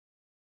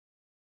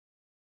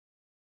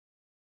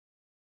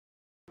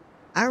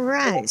All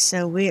right,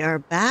 so we are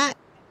back.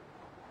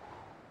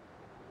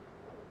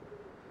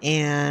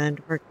 And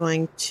we're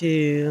going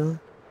to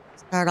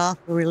start off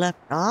where we left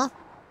off.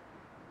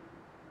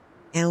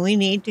 And we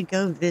need to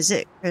go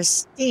visit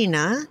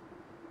Christina.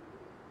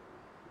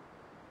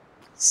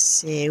 Let's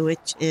see,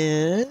 which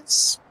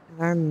is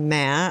our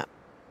map.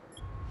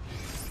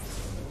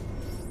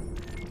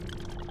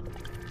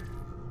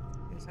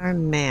 Here's our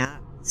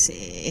map. Let's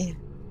see.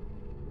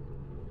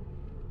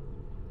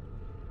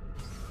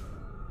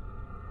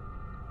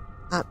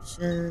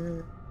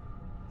 Options.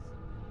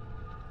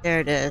 There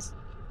it is.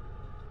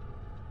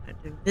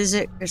 To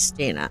visit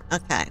Christina.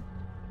 Okay.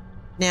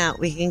 Now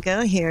we can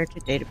go here to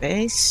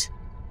database.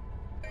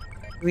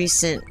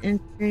 Recent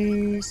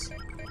entries.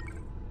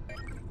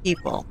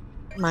 People.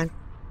 Come on.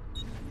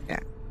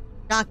 There.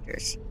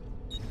 Doctors.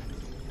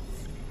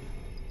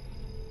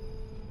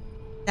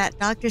 That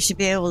doctor should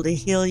be able to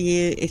heal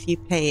you if you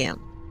pay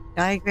him.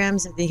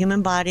 Diagrams of the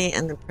human body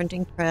and the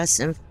printing press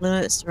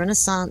influenced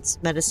Renaissance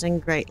medicine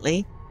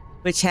greatly,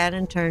 which had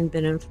in turn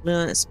been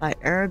influenced by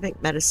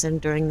Arabic medicine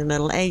during the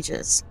Middle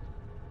Ages.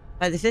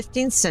 By the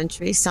 15th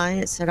century,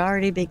 science had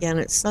already begun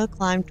its slow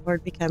climb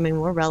toward becoming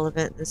more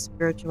relevant than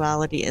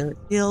spirituality in the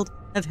field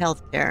of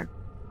healthcare.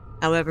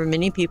 However,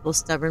 many people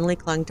stubbornly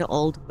clung to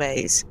old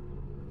ways,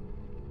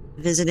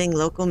 visiting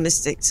local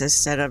mystics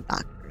instead of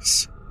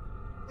doctors.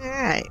 All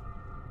right.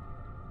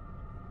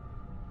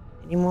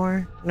 Any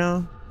more?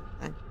 No?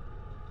 Okay.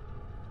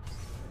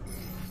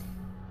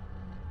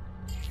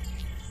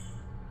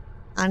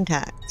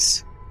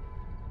 Contacts.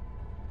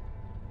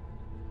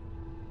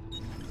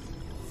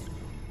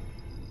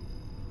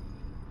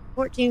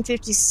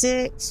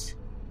 (1456),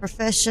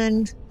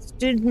 profession,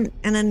 student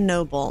and a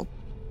noble.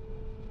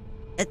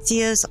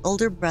 Ezio's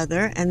older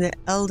brother and the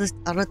eldest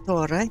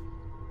Auditore,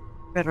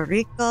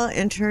 Federico,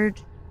 entered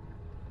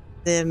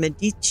the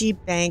Medici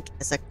Bank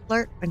as a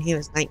clerk when he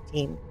was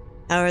 19.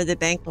 However, the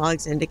bank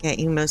logs indicate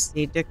he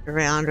mostly dicked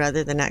around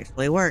rather than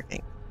actually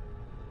working.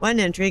 One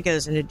entry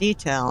goes into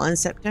detail. On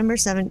September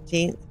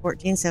 17,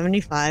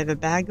 1475, a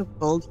bag of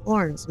gold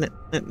florins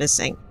went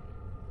missing.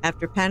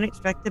 After panic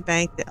struck the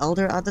bank, the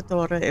elder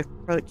Auditore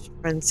approached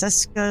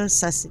Francesco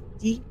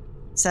Sassetti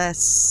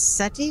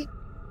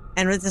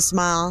and with a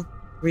smile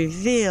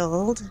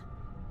revealed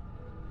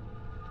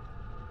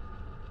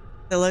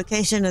the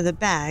location of the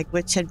bag,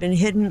 which had been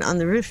hidden on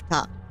the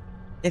rooftop.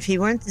 If he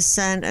weren't the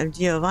son of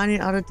Giovanni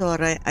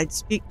Auditore, I'd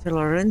speak to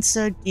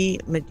Lorenzo di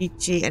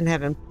Medici and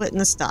have him put in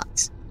the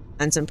stocks.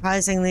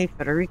 Unsurprisingly,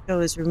 Federico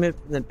was removed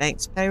from the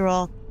bank's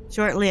payroll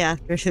shortly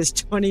after his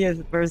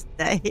 20th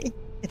birthday.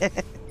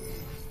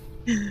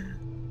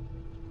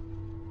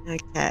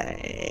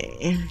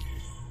 Okay.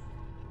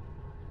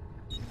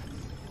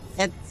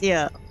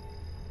 Ezio.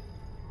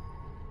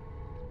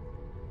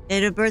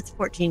 Date of birth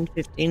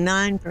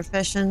 1459,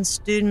 profession,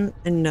 student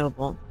and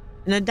noble.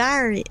 In a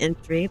diary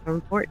entry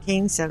from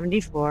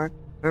 1474,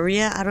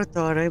 Maria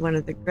Auditore, one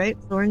of the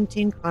great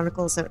Florentine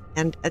chronicles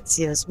and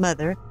Ezio's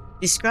mother,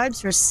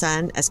 describes her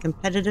son as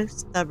competitive,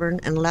 stubborn,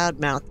 and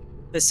loudmouthed,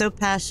 but so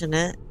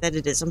passionate that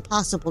it is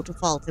impossible to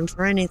fault him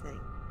for anything.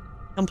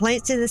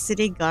 Complaints to the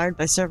city guard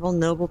by several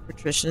noble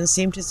patricians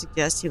seem to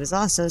suggest he was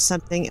also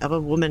something of a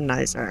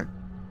womanizer.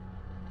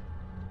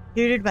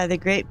 Tutored by the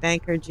great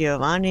banker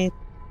Giovanni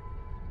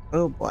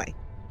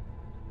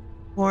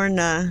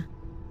Tornabuoni,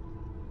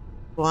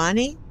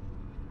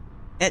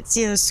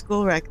 Ezio's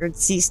school record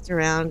ceased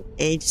around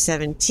age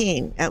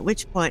 17, at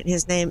which point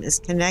his name is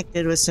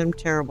connected with some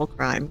terrible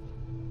crime.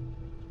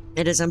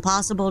 It is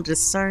impossible to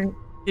discern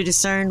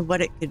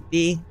what it could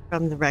be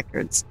from the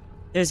records.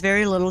 There's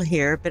very little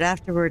here, but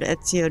afterward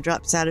Ezio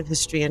drops out of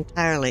history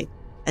entirely,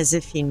 as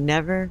if he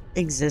never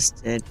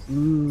existed.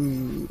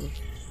 Ooh.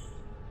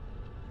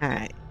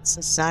 Alright,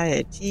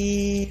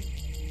 society.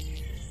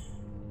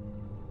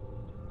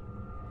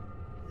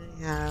 We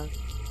have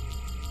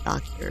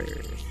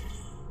doctors.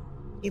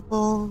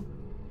 People.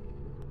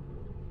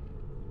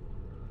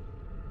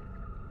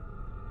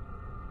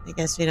 I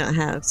guess we don't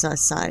have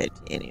society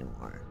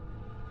anymore.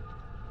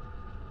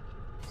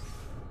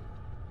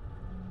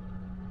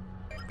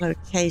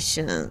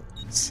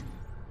 Locations.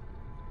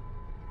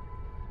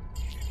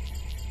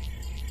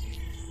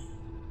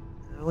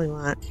 We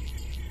want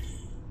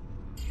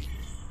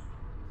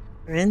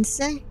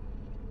Firenze.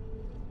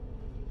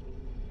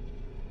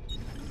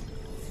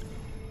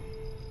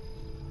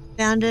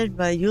 Founded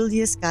by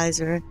Julius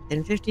Caesar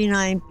in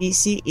 59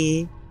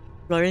 BCE,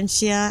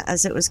 Florentia,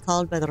 as it was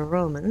called by the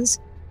Romans.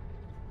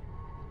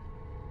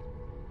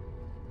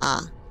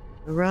 The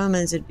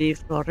Romans would be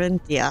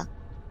Florentia.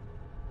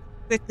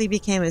 Quickly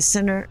became a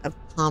center of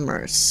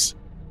commerce.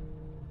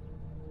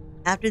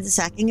 After the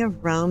sacking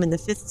of Rome in the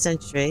 5th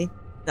century,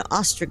 the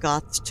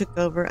Ostrogoths took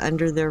over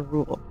under their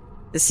rule.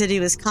 The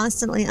city was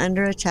constantly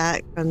under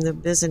attack from the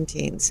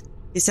Byzantines,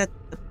 who sent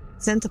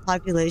the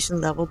population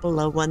level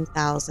below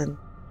 1,000.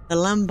 The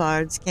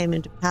Lombards came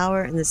into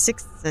power in the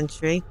 6th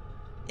century,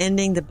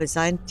 ending the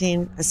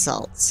Byzantine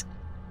assaults.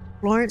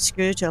 Florence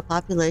grew to a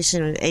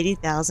population of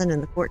 80,000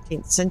 in the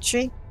 14th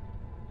century.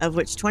 of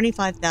which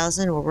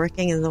 25,000 were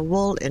working in the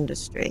wool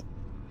industry.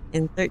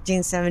 In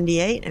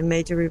 1378, a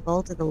major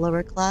revolt of the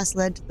lower class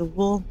led to the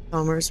wool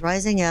combers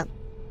rising up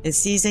and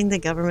seizing the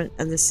government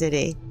of the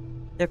city.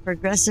 Their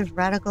progressive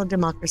radical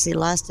democracy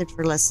lasted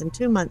for less than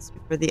 2 months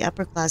before the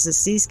upper classes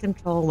seized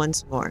control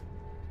once more.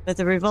 But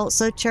the revolt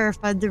so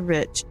terrified the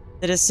rich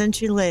that a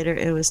century later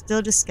it was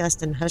still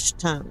discussed in hushed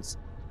tones,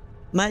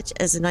 much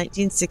as the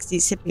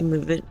 1960s hippie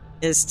movement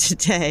is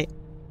today.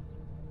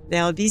 The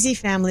Albizzi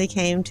family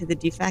became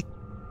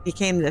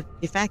the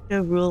de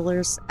facto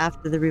rulers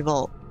after the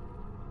revolt.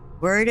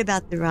 Worried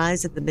about the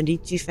rise of the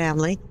Medici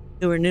family,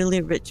 who were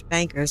newly rich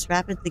bankers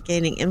rapidly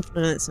gaining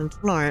influence in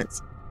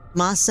Florence,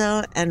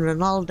 Maso and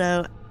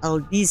Ronaldo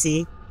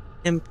Albizzi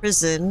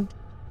imprisoned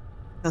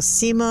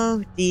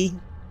Cosimo de'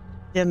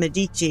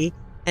 Medici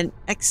and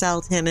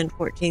exiled him in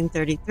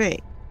 1433.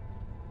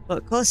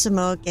 But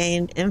Cosimo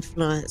gained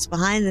influence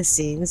behind the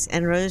scenes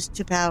and rose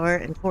to power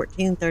in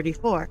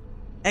 1434,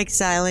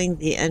 exiling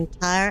the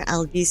entire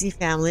Albizzi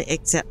family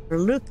except for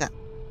Luca,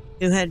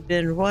 who had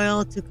been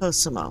royal to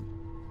Cosimo.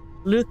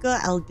 Luca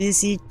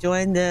Albizzi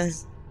joined the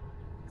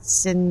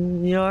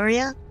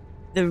Signoria,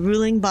 the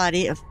ruling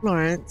body of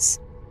Florence,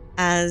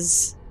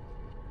 as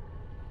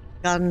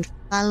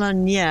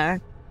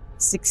Gonfaloniere,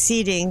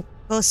 succeeding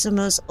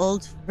Cosimo's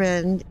old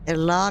friend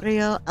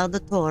Ilario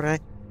Auditore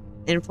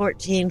in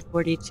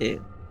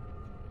 1442.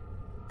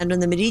 Under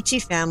the Medici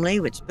family,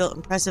 which built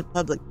impressive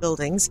public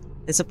buildings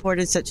and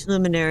supported such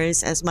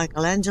luminaries as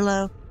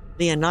Michelangelo,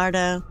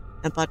 Leonardo,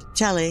 and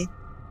Botticelli,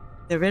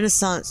 the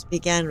Renaissance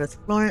began with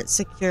Florence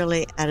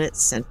securely at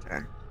its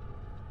center.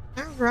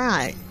 All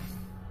right.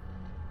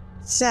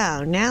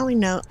 So now we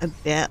know a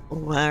bit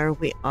where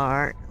we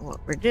are and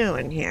what we're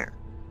doing here.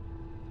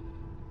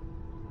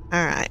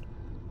 All right.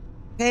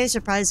 Pay a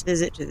surprise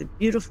visit to the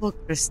beautiful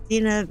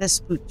Cristina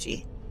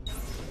Vespucci.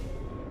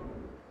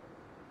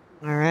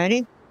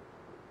 Alrighty.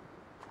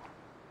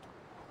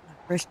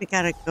 First we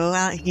gotta go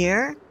out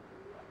here.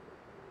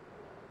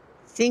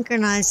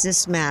 Synchronize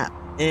this map.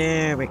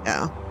 There we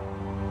go.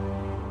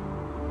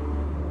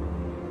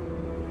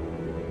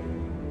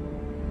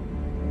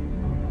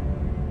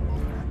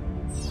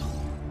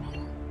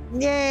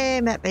 Yay,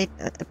 map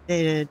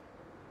updated.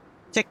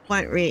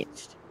 Checkpoint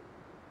reached.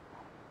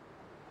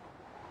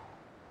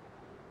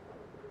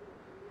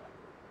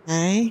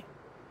 Okay.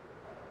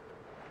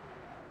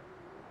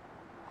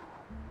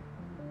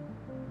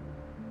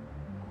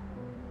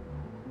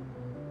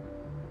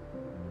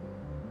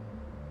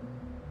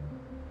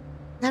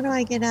 How do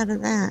I get out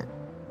of that?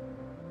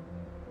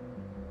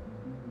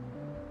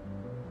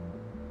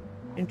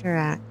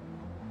 Interact.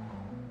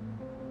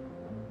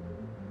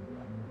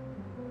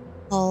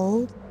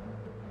 Hold.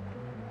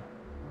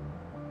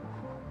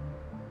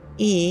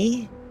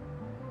 E.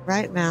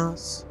 Right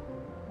mouse.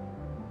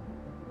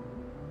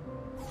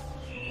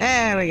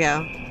 There we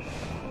go.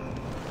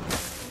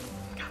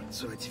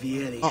 Cazzo, it's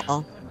Vieri.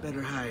 Uh-oh.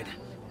 Better hide.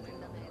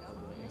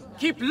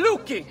 Keep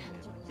looking!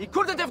 He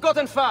couldn't have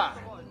gotten far!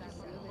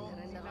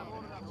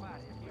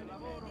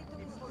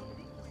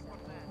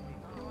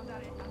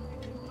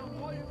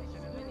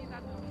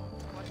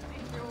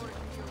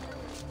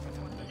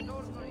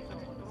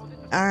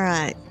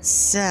 Alright,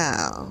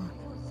 so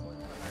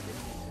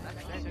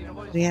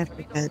we have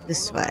to go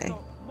this way.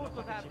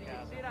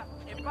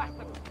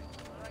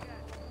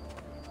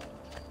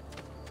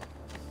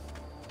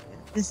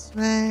 This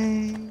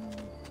way.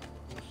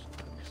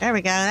 There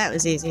we go, that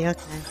was easy,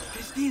 okay.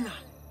 Cristina!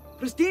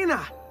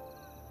 Cristina!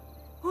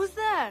 Who's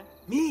there?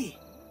 Me!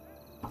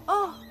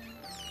 Oh,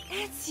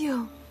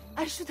 Ezio!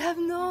 I should have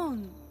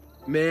known.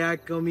 May I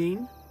come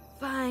in?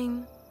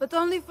 Fine, but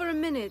only for a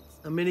minute.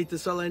 A minute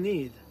is all I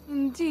need.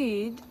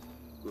 Indeed.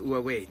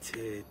 Well, wait,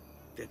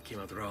 that came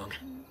out wrong.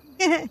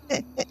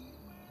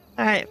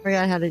 Alright,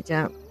 forgot how to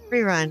jump.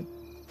 Free run.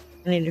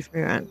 I need a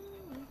free run.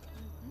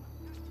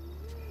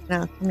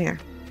 Now, come here.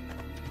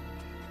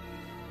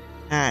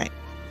 Alright.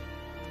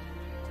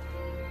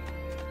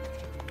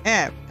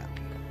 There we go.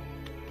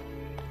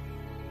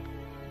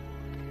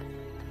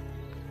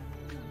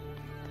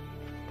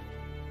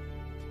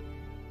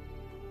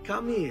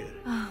 Come here.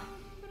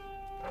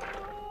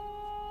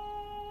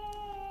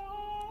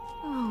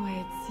 Oh,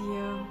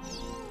 Ezio.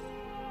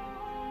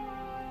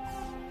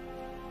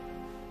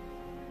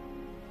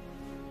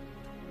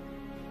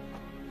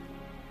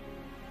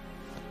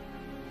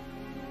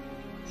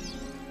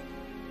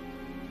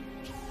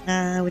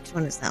 Which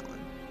one is that one?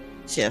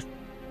 Shift.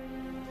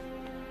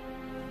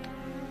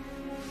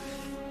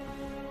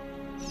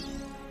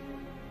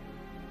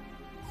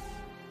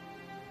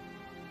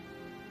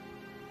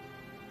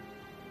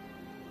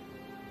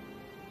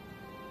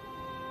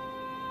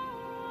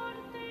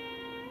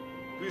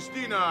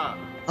 Cristina!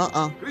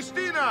 Uh-oh.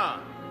 Cristina!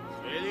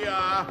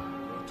 Elia!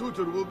 Your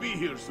tutor will be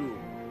here soon.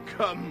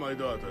 Come, my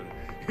daughter.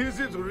 Is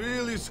it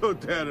really so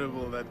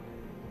terrible that...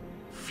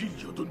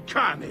 Figlio d'un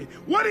cane!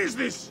 What is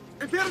this?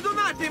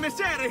 Perdonate,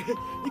 messere!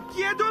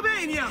 Chiedo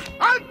venia!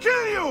 I'll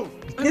kill you!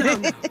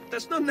 No,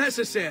 that's not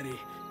necessary.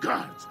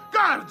 Guards!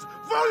 Guards!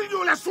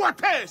 Voglio la sua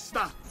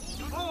testa!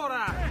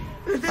 Ora!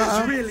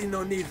 There's really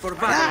no need for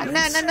Ah,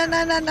 violence.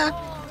 no.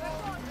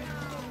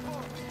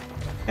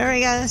 There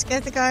we go. Let's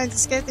get the guards.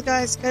 Let's get the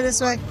guards. Go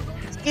this way.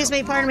 Excuse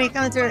me. Pardon me.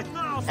 Coming through.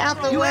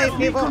 Out the You way, have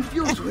me people.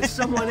 confused with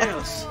someone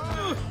else.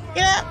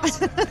 Get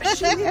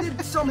She up.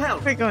 needed some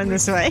help. We're going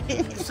this way.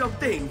 Some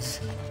things.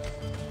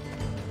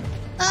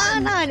 Oh,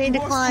 no. I need to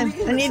climb.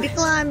 I need to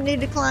climb. Need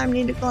to climb.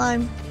 Need to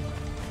climb.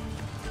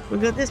 We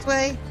go this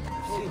way.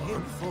 Seen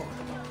him before.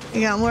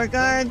 We got more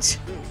guards.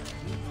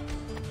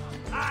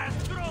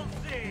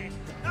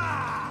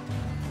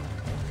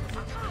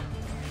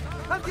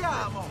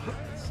 Andiamo!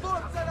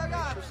 Forza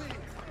ragazzi!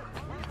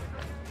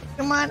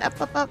 Come on.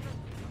 Up. All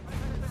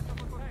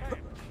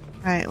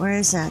right. Where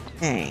is that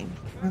thing?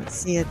 I don't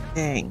see a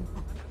thing.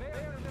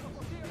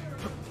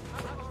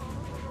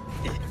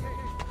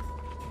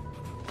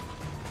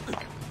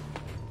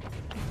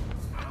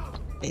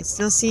 They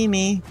still see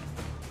me.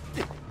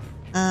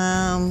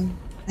 I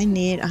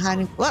need a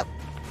hiding. Whoop!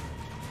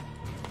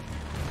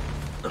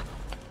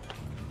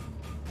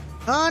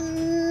 Oh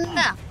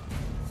no!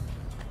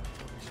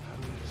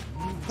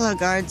 Hello,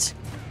 guards.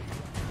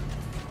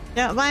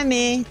 Don't mind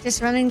me.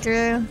 Just running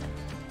through.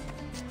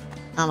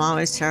 I'm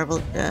always terrible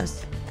at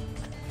this.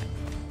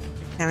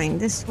 Coming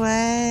this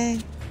way.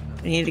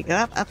 We need to go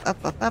up. Up.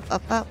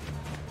 Up.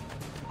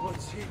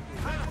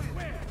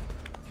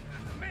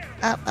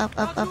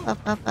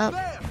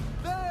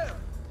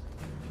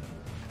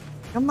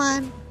 Come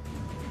on.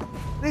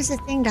 Where's the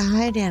thing to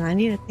hide in? I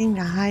need a thing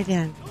to hide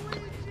in.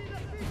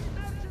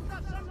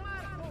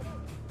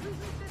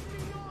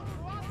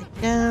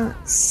 I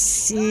don't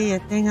see a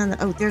thing on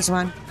the... Oh, there's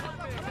one.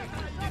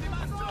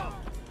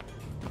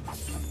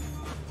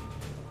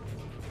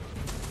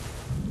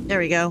 There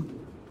we go.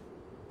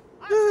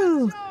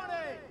 Woo.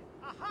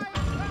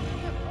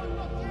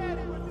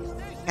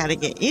 Gotta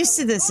get used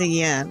to this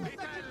again.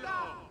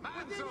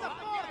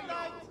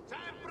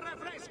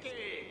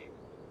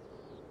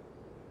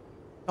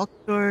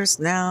 Doctors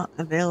now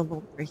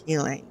available for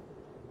healing.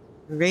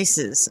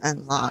 Races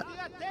unlocked.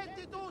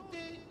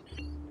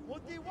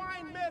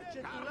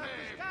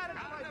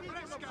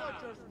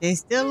 They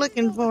still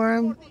looking for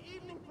him. The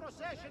evening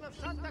procession of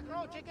Santa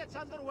Croce gets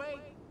underway.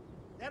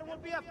 There will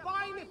be a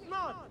fine if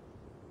not.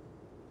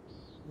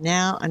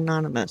 Now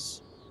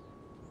anonymous.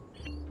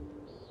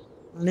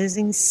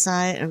 Losing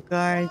sight of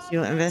guards,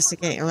 you'll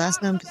investigate your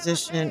last known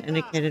position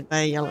indicated by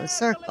a yellow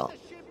circle.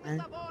 Okay.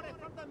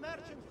 From the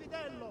merchant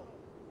Fidello.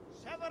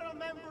 Several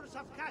members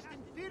have cast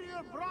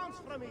inferior bronze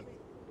from it,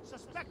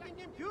 suspecting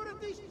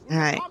impurities. All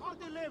right.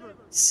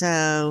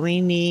 So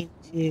we need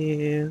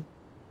to...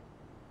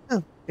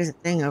 Oh, there's a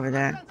thing over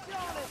there.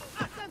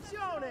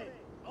 Attenzione!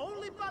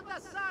 Only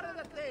Baldassare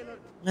the tailor.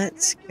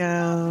 Let's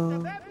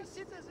go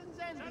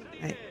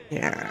right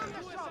there.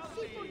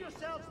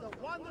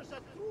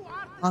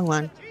 Long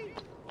one.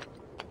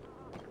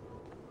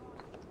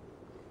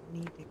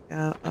 Need to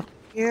go up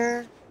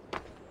here.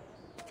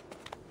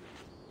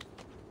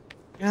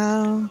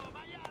 Go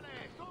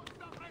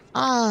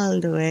all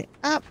the way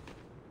up.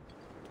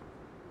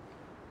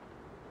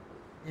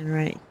 And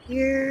right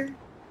here.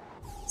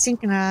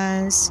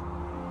 Synchronize.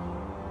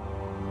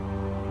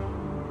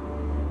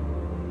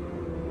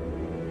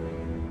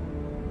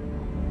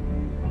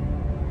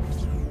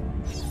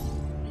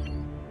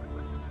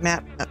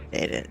 Map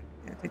updated.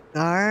 There's a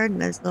guard and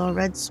there's little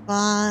red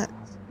spots.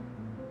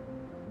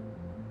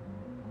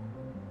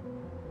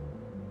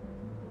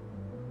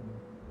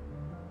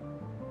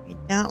 We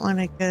don't want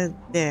to go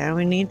there.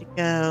 We need to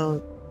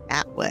go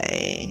that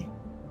way.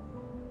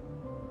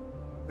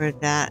 Where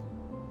that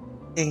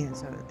thing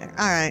is over there.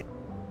 Alright.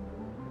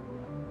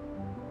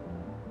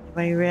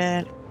 Anybody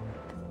read?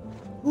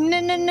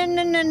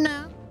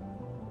 No.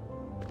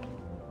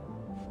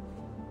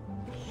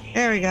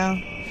 There we go.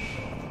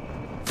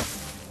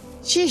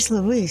 Jeez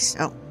Louise.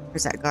 Oh,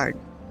 there's that guard.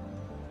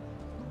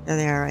 There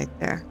they are right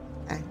there.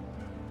 Okay.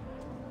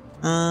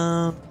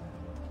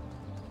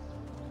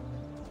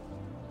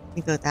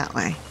 We go that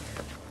way.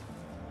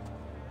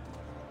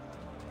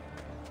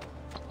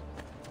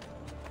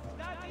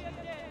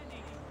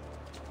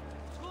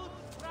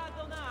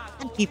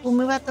 And people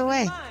move out the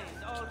way.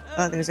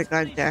 Oh, there's a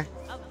guard there.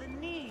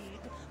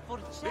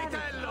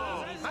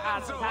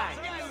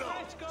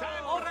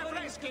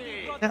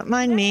 Don't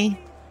mind me.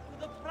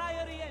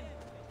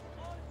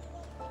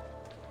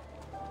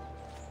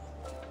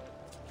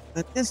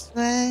 Go this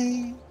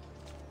way.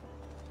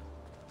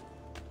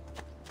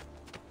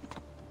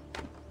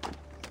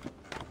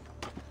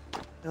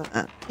 Go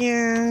up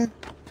here.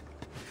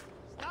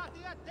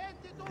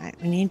 Alright,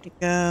 we need to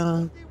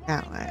go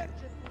that way.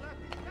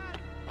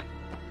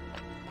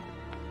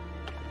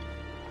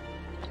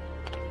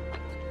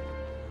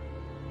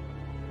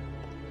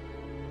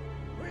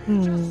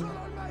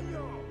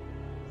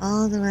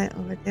 All the way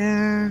over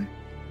there.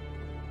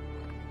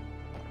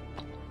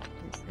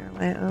 Is there a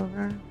way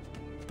over?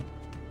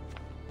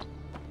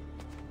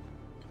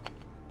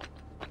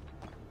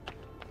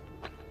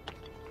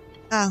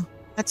 Oh,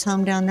 that's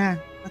home down there.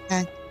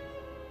 Okay.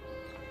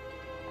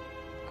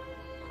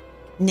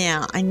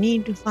 Now, I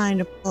need to find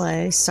a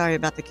place. Sorry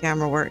about the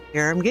camera work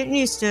here. I'm getting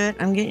used to it.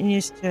 I'm getting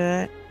used to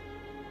it.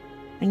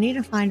 I need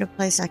to find a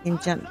place I can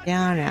jump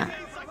down at.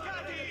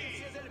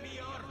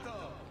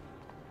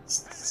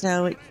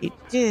 So what you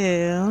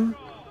do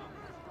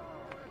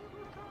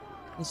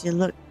is you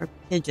look for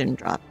pigeon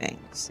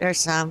droppings. There's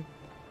some.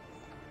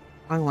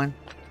 Wrong one.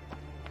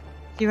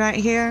 See right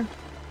here?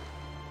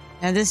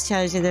 Now this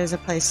tells you there's a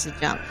place to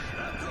jump.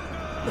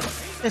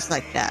 Just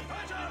like that.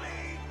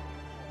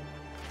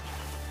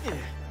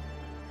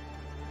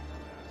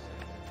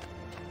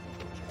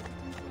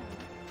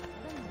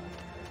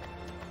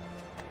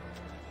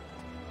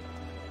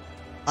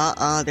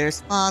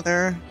 There's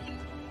Father.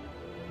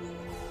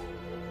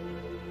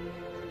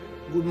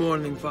 Good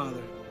morning,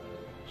 Father.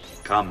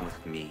 Come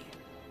with me.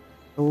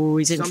 Oh,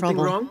 he's in Something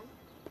trouble. wrong?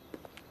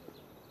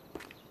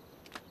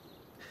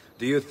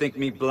 Do you think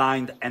me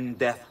blind and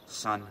deaf,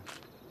 son?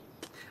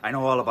 I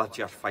know all about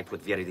your fight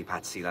with Vieri di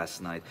Pazzi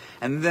last night.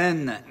 And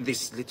then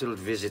this little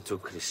visit to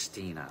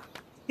Christina.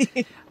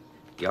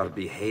 Your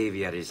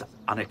behavior is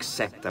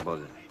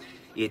unacceptable.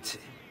 It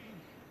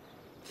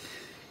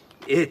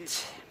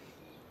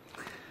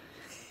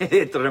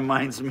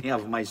reminds me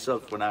of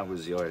myself when I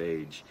was your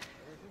age.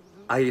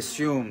 I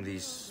assume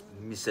these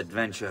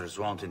misadventures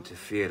won't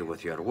interfere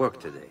with your work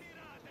today.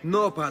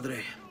 No,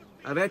 Padre.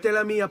 Avete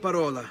la mia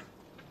parola.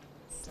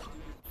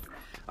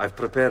 I've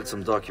prepared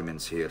some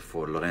documents here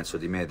for Lorenzo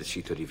di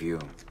Medici to review.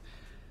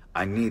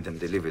 I need them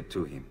delivered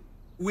to him.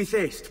 With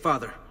haste,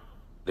 Father.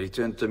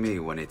 Return to me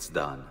when it's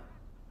done.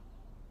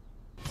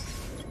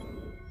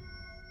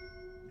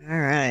 All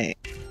right.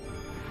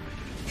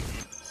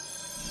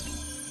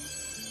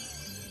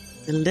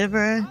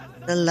 Deliver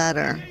the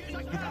letter.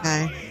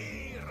 Okay.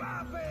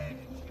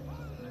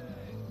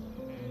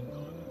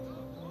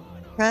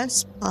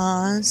 Press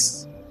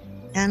pause.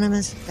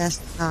 Animus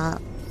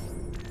desktop.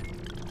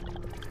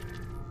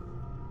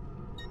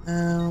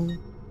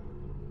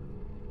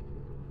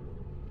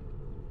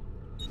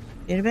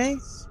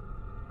 Database?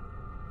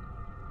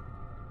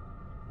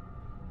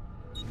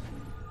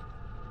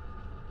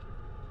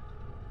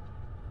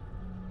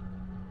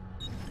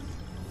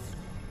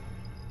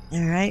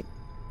 All right.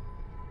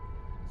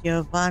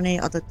 Giovanni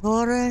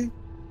Auditore,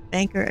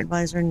 banker,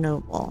 advisor,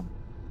 noble.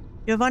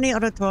 Giovanni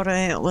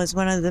Auditore was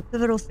one of the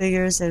pivotal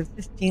figures of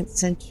 15th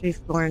century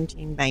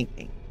Florentine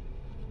banking.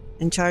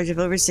 In charge of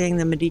overseeing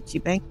the Medici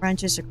bank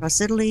branches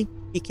across Italy,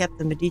 he kept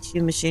the Medici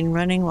machine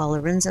running while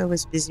Lorenzo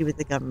was busy with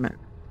the government.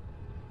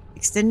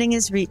 Extending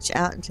his reach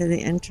out into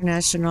the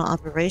international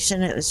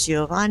operation, it was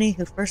Giovanni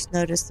who first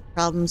noticed the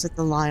problems at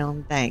the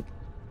Lyon Bank,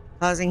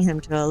 causing him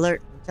to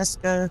alert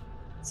Francesco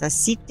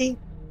Sassiti,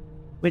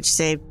 which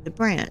saved the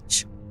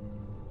branch.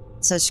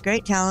 Such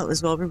great talent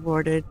was well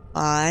rewarded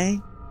by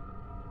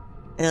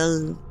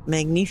Il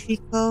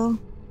Magnifico.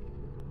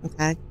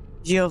 Okay.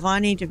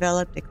 Giovanni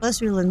developed a close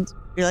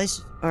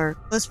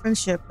close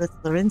friendship with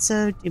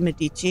Lorenzo de'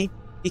 Medici,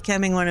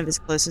 becoming one of his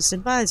closest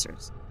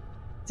advisors.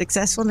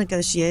 Successful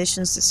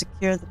negotiations to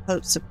secure the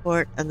Pope's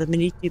support of the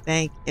Medici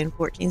Bank in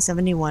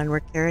 1471 were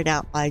carried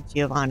out by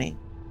Giovanni.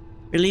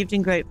 Relieved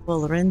and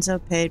grateful, Lorenzo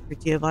paid for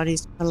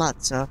Giovanni's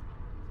palazzo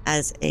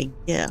as a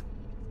gift.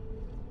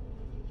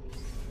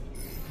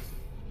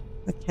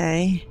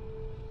 Okay.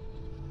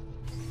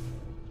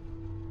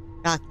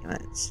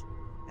 Documents.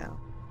 Go.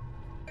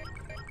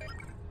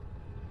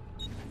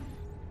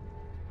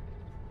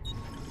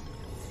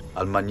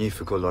 Al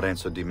magnifico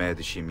Lorenzo di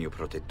Medici, mio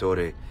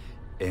protettore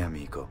e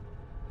amico.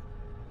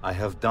 I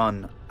have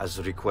done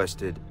as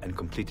requested and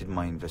completed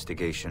my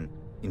investigation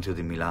into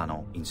the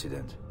Milano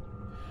incident.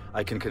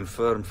 I can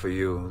confirm for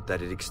you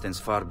that it extends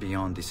far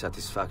beyond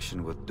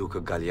dissatisfaction with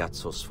Duca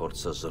Galeazzo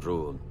Sforza's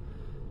rule.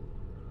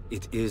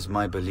 It is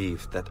my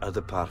belief that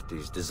other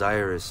parties,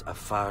 desirous of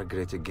far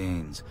greater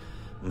gains,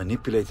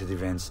 manipulated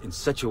events in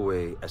such a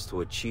way as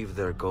to achieve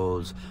their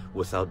goals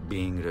without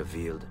being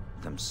revealed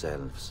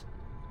themselves.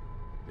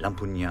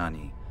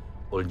 Lampugnani,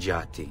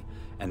 Olgiati,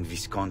 and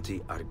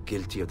Visconti are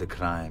guilty of the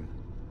crime,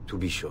 to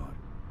be sure.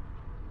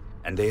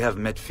 And they have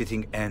met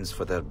fitting ends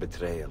for their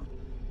betrayal.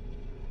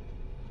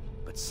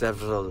 But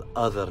several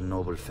other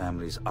noble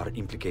families are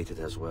implicated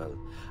as well,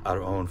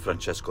 our own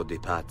Francesco de'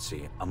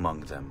 Pazzi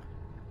among them.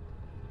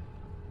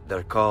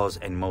 Their cause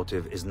and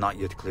motive is not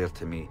yet clear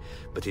to me,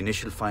 but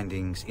initial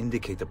findings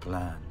indicate a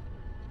plan,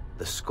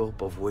 the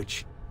scope of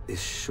which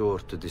is sure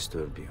to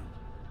disturb you.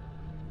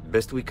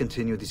 Best we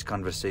continue this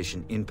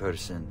conversation in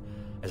person,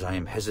 as I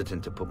am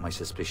hesitant to put my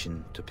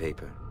suspicion to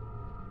paper.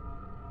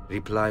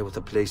 Reply with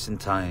a place and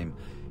time,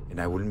 and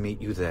I will meet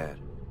you there.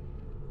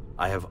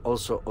 I have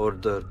also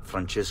ordered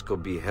Francesco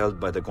be held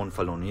by the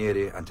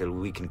Gonfaloniere until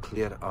we can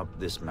clear up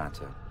this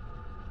matter.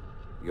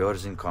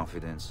 Yours in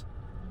confidence,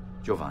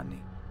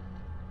 Giovanni.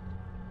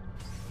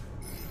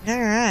 All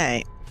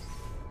right.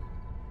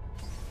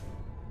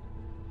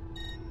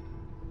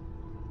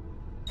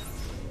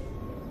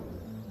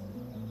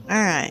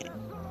 All right.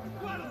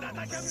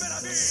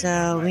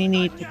 So we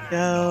need to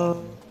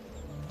go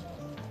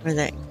where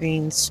that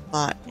green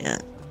spot is.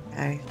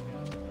 Okay.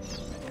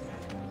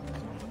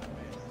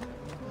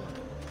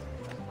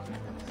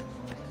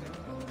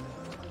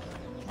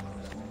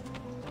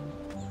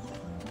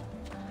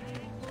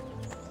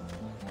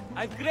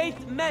 I've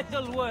great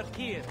metal work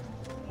here.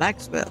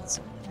 Blacksmiths.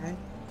 Okay.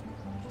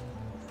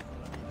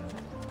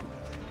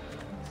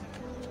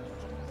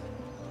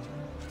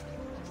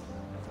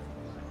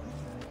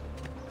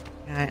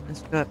 Alright,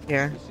 let's go up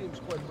here. Seems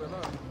quite well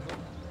armed.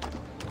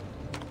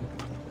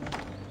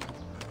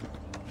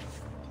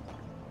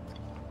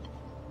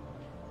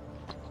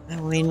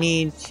 And we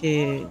need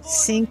to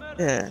sink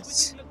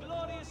this.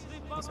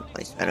 There's a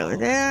place right over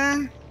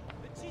there.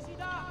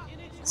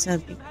 So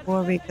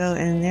before we go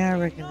in there,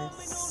 we're gonna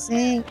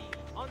sink.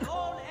 On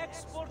all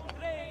export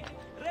trade,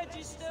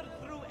 register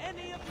through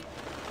any of the...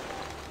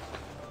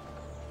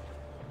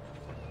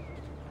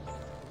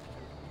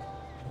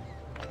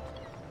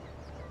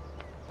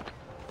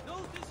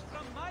 Notice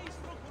from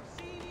Maestro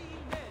Corsini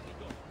il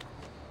Medico.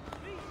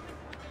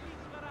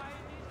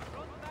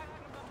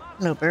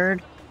 Hello,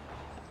 bird.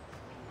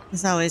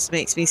 This always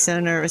makes me so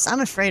nervous.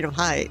 I'm afraid of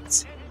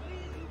heights.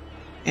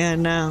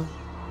 And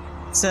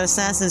so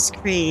Assassin's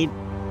Creed,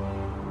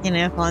 you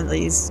know, on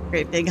these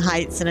great big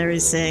heights and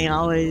everything,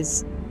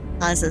 always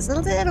causes a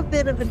little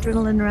bit of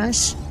adrenaline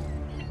rush.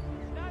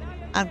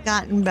 I've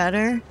gotten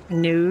better.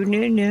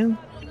 No.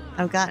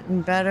 I've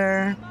gotten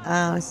better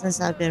since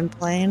I've been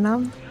playing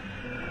them.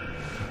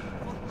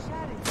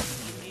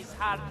 In these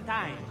hard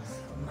times,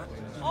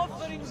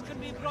 offerings can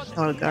be brought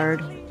Oh,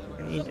 guard.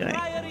 What are you doing?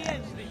 Priory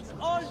entrance,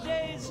 all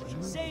days,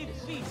 save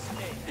feast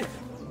day.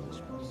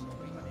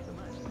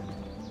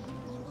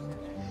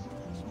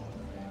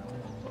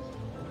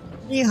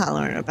 What are you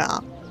hollering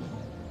about?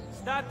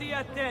 Stati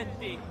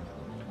attenti.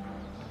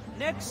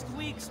 Next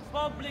week's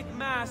public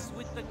mass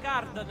with the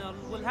Cardinal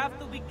will have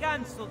to be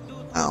cancelled due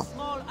to a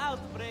small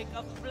outbreak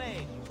of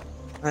plague.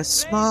 A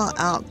small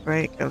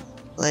outbreak of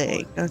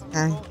plague.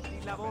 Okay.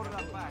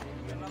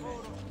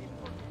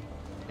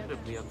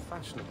 Terribly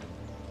unfashionable.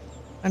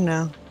 Oh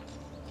no.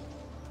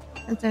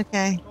 That's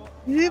okay.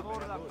 Whoop.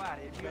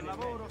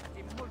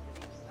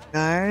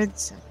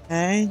 Guards.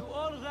 Okay. To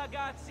all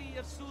ragazzi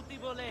of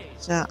suitable age.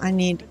 So I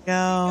need to go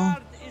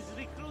Guard is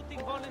recruiting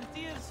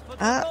volunteers for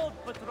the up. road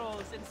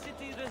patrols and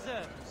city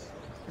reserves.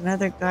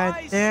 Another guard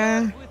Why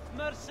there. serve with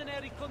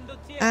mercenary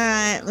condottieri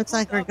Alright, looks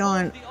like put we're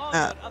going upon the honor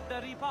up. of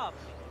the Republic?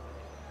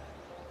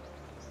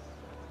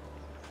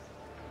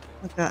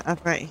 We'll go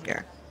up right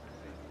here.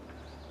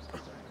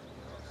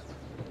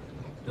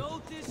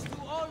 Notice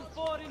to all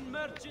foreign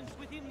merchants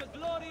within the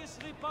glorious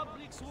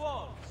Republic's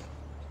walls.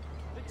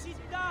 The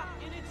Città,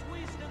 in its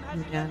wisdom, has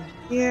And down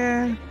elected to here.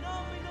 levy a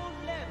nominal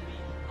levy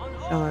on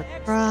Go all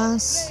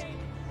across. export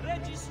trade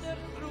registered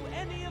through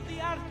any of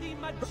the Arti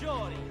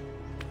Maggiori.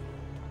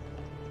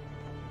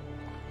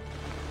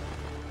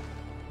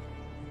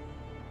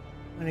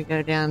 I'm gonna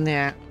go down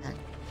there. Okay.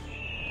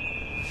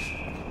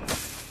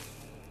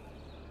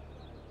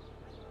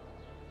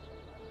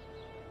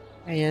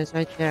 There he is,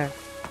 right there.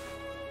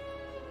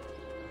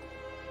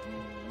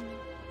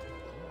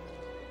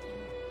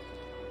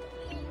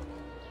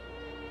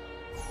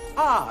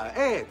 Ah,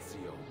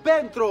 Ezio,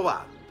 ben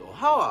trovato.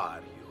 How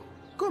are you?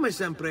 Come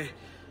sempre.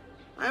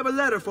 I have a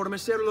letter for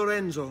Messer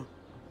Lorenzo.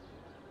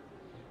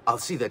 I'll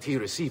see that he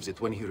receives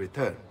it when he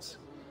returns.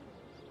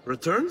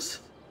 Returns?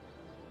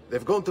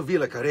 They've gone to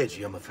Villa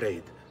Careggi, I'm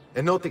afraid,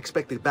 and not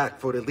expected back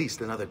for at least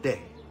another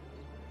day.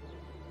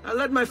 I'll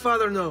let my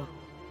father know.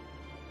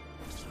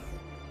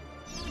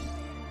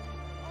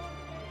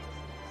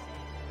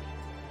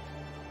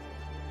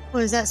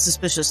 What is that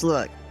suspicious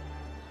look?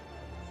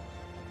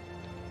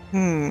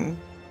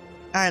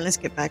 Alright, let's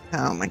get back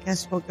home. I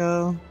guess we'll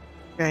go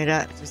straight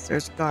up, since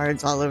there's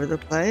guards all over the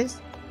place.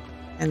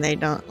 And they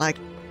don't like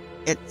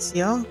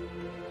Ezio.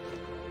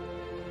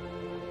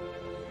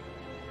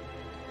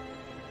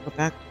 Go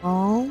back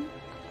home.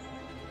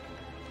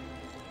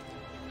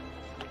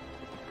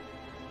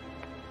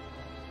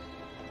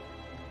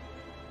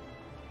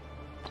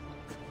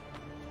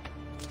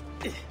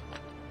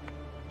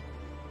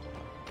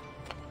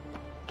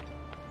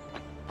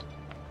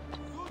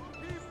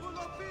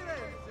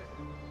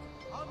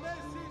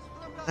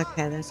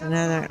 Okay, there's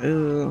another.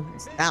 Ooh,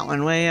 it's that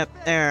one way up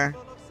there.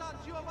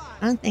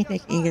 I don't think I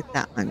can get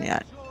that one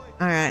yet.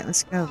 Alright,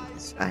 let's go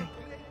this way.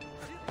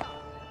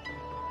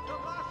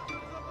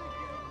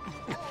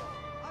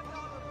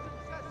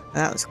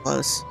 That was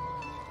close.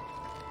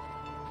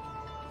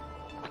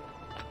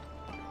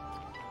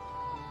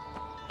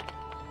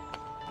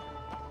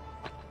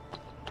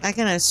 I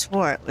could have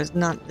swore it was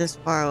not this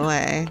far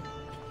away.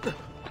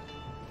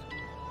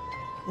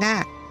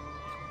 Nah.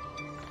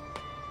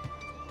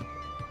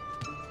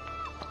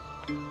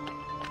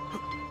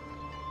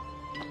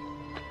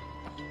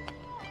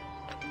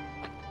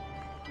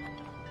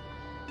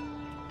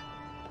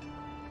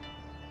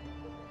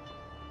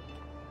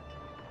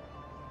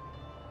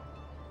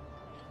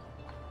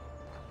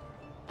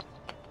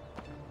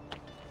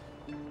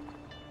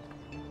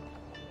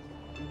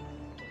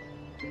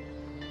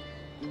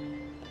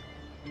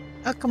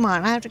 Oh, come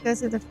on. I have to go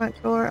through the front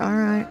door. All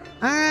right.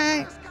 All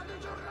right.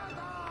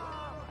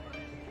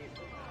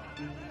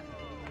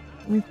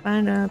 Let me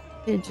find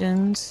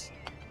pigeons.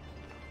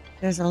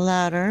 There's a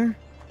ladder.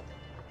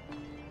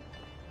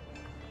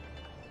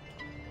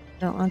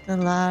 Don't want the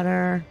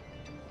ladder.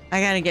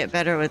 I gotta get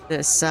better with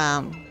this,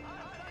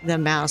 the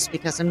mouse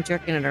because I'm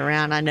jerking it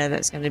around. I know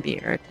that's gonna be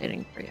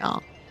irritating for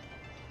y'all.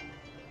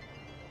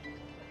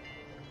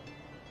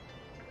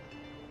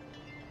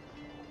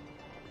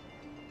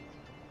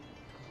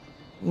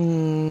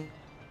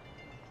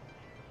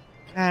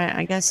 Alright,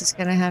 I guess it's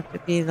gonna have to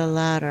be the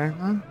ladder,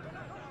 huh?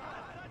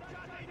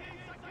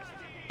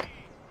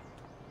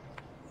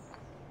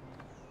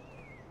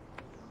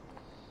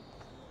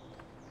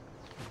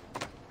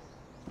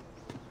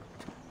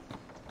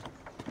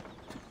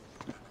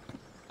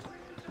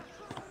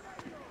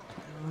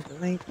 All the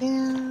way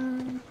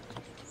down.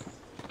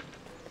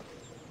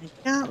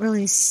 I don't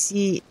really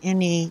see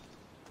any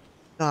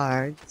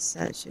guards.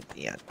 That should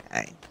be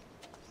okay.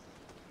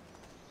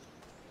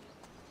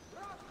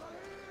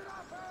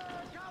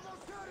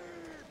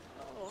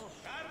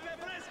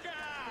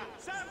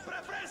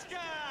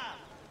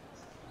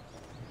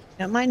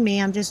 Don't mind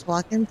me, I'm just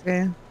walking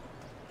through.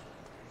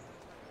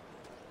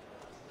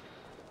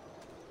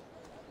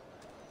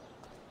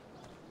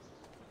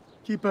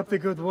 Keep up the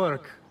good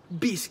work.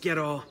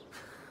 Bischero.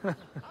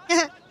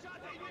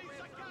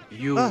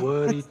 You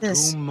worry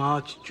too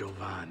much,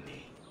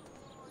 Giovanni.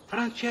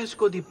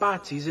 Francesco Di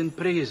Pazzi is in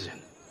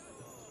prison.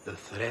 The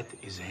threat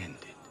is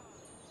ended.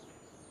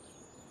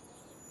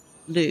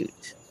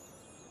 Loot.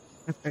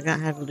 I forgot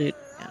how to loot.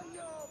 Yeah.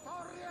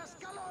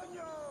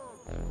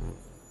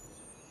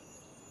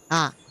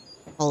 Ah,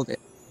 hold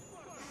it.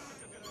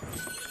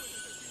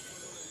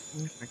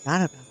 I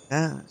forgot about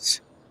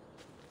those.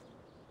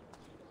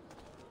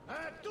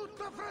 È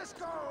tutto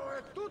fresco,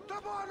 è tutto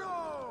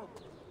buono.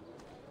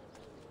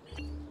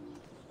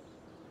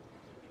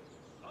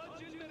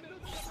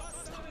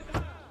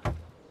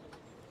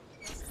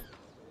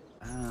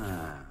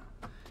 Ah,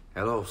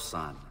 hello,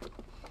 son.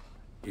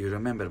 You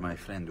remember my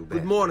friend Uberto?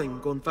 Good morning,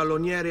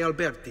 Gonfaloniere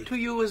Alberti. To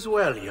you as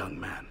well, young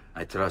man.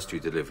 I trust you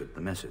delivered the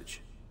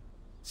message.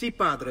 Si,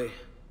 padre.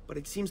 But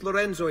it seems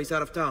Lorenzo is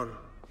out of town.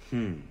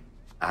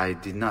 I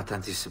did not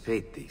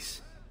anticipate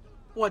this.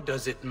 What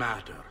does it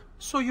matter?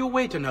 So you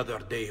wait another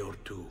day or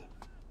two.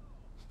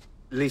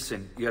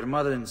 Listen, your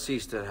mother and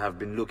sister have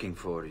been looking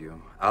for you.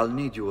 I'll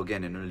need you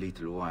again in a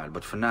little while,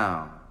 but for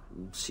now,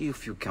 see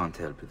if you can't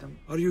help them.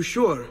 Are you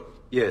sure?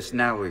 Yes,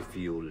 now if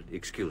you'll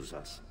excuse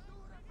us.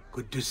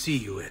 Good to see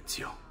you,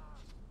 Ezio.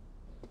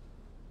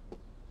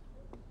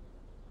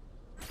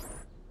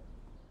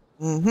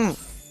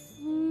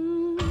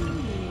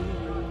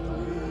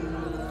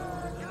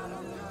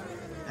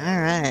 All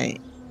right.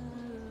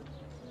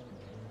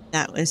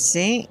 That was,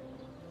 see?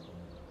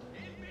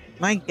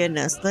 My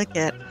goodness, look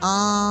at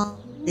all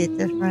the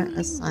different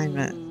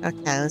assignments.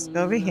 Okay, let's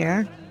go over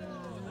here.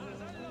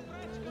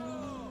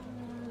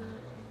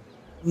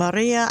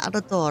 Maria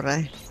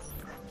Auditore.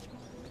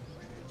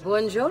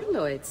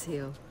 Buongiorno,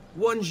 Ezio.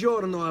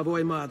 Buongiorno a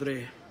voi,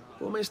 madre.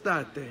 Come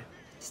state?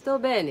 Sto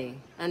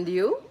bene. And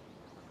you?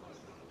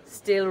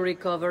 Still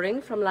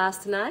recovering from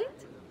last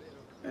night?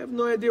 I have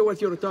no idea what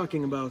you're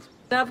talking about.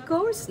 Of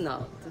course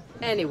not.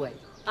 Anyway,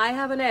 I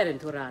have an errand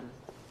to run.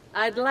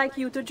 I'd like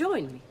you to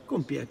join me.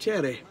 Con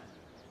piacere.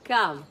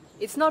 Come,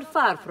 it's not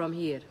far from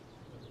here.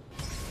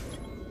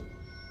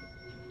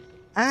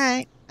 All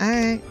right, all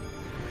right.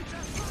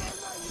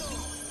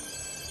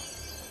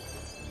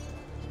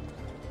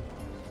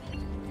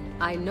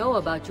 I know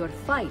about your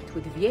fight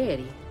with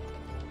Vieri.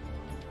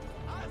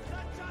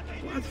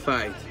 What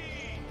fight?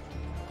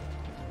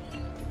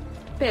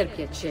 Per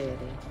piacere.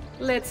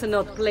 Let's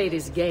not play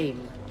this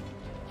game.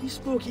 He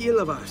spoke ill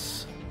of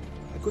us.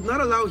 I could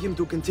not allow him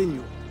to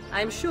continue.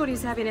 I'm sure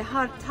he's having a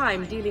hard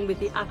time dealing with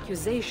the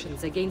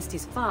accusations against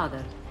his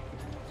father.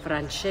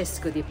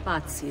 Francesco Di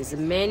Pazzi is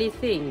many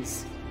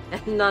things,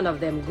 and none of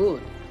them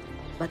good.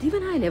 But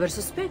even I never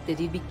suspected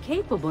he'd be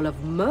capable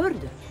of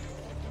murder.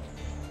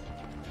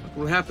 What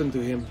will happen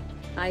to him?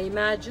 I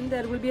imagine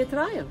there will be a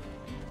trial.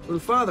 Will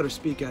father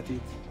speak at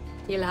it?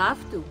 He'll have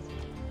to.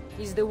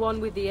 He's the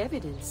one with the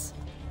evidence.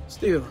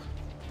 Still,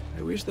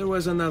 I wish there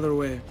was another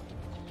way.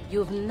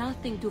 You've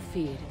nothing to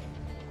fear.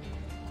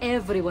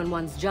 Everyone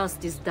wants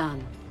justice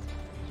done.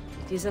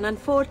 It is an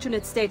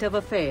unfortunate state of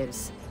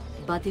affairs,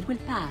 but it will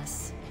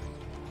pass.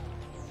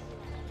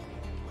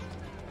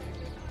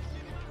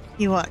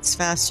 He walks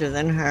faster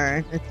than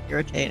her. That's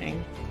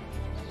irritating.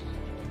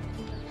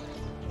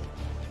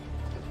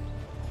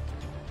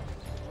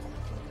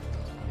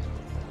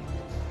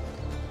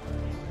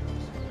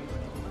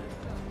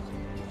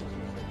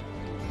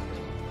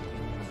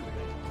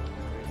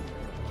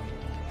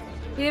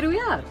 Here we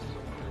are.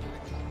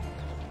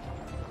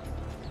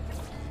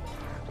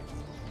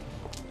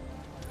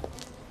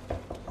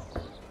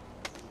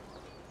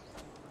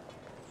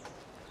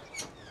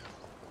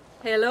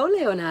 Hello,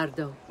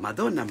 Leonardo.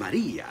 Madonna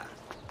Maria.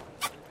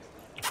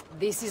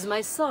 This is my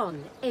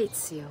son,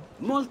 Ezio.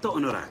 Molto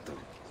onorato.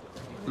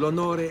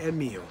 L'onore è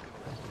mio.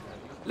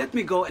 Let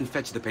me go and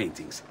fetch the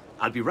paintings.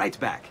 I'll be right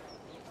back.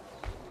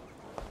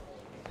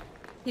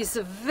 He's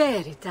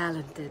very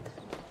talented.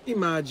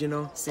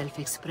 Immagino.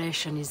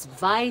 Self-expression is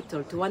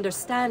vital to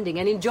understanding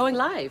and enjoying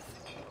life.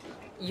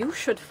 You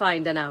should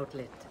find an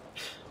outlet.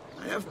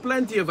 I have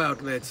plenty of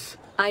outlets.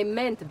 I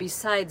meant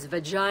besides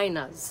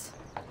vaginas.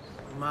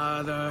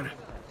 Mother.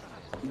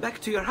 Back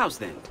to your house,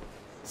 then.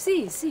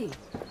 Si.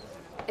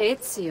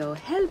 Ezio,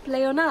 help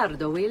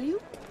Leonardo, will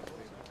you?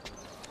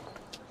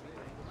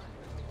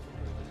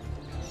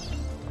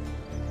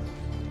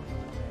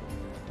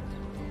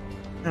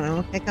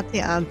 No, pick up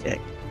the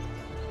object.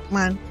 Come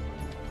on.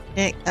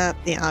 Pick up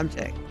the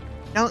object.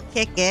 Don't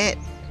kick it.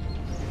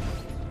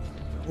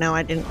 No,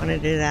 I didn't want to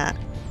do that.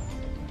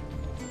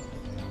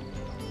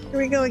 Here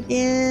we go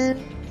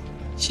again.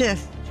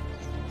 Shift.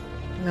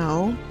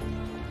 No.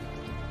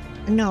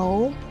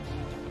 No.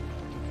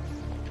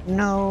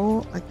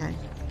 No. Okay.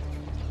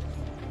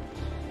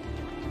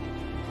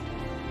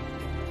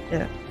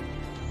 Yeah.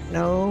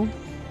 No.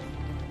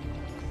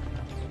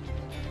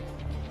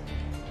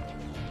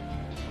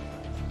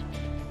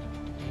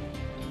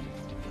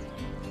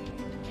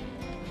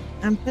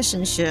 I'm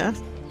pushing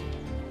shift.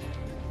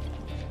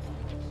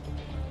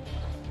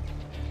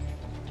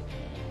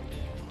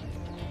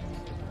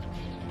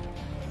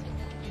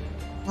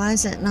 Why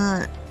is it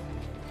not?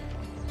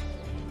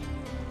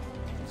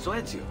 So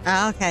Ezio,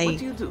 Okay, what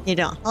do you do? You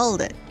don't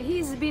hold it.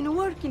 He's been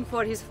working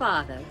for his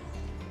father.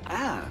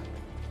 Ah,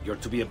 you're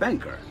to be a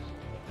banker.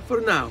 For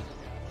now.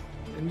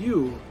 And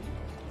you?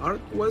 Art,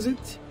 was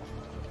it?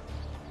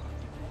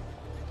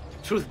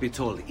 Truth be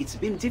told, it's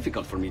been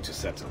difficult for me to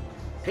settle.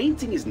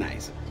 Painting is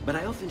nice, but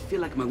I often feel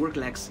like my work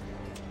lacks,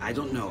 I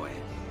don't know, a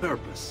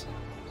purpose.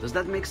 Does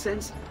that make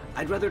sense?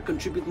 I'd rather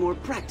contribute more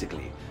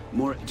practically,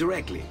 more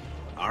directly.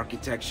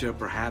 Architecture,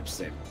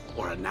 perhaps,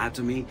 or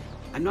anatomy.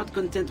 I'm not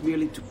content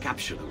merely to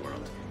capture the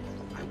world.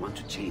 I want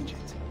to change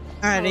it.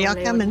 All right, are y'all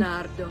coming?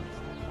 Leonardo,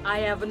 I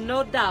have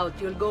no doubt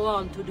you'll go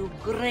on to do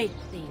great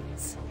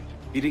things.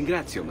 Vi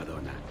ringrazio,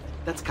 Madonna.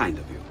 That's kind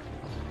of you.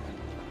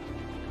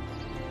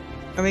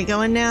 Are we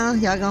going now?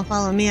 Y'all gonna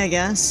follow me, I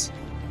guess.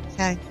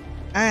 Okay.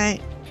 All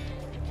right.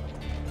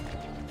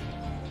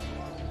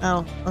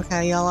 Oh,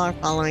 okay. Y'all are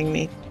following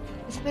me.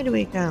 Which way do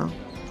we go?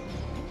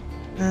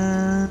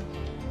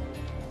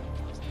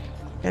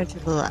 Go to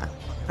the left.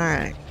 All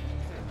right.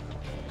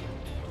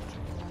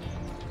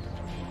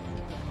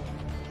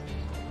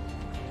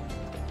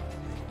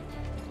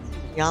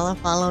 Y'all are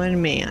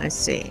following me, I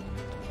see.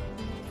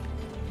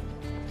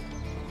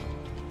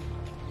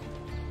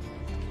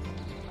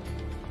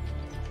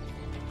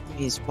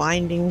 These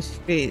winding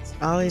streets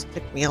always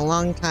took me a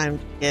long time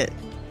to get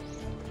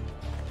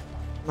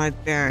my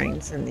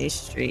bearings in these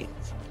streets.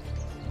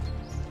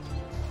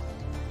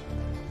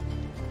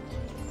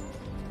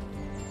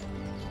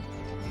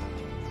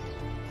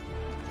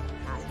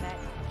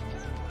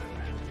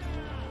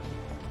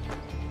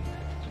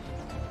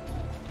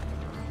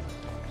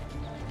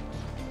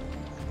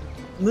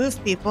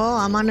 Move, people.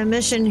 I'm on a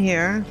mission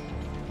here.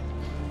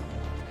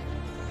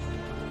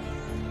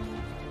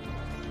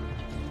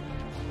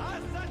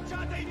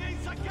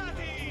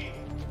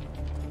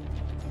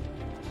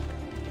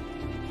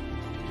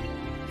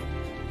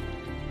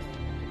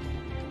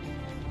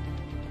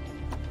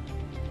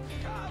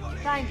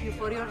 Thank you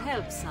for your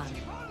help, son.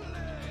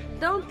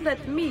 Don't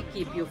let me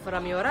keep you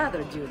from your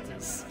other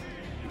duties.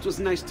 It was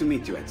nice to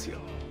meet you, Ezio.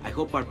 I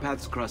hope our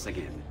paths cross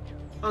again.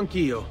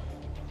 Anch'io.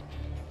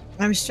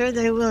 I'm sure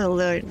they will,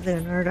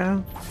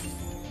 Leonardo.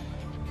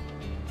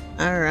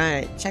 All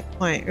right,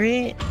 checkpoint,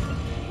 right?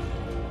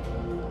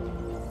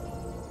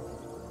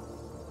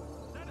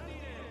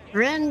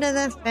 Friend of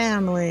the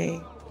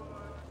family.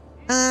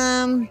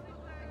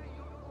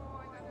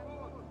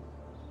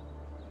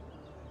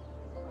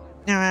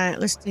 All right,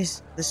 let's do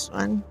this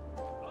one.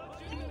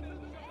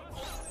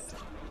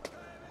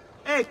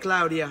 Hey,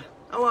 Claudia.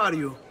 How are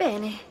you?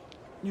 Bene.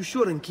 You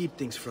shouldn't keep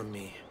things from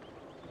me.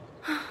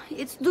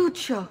 It's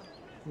Duccio.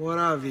 What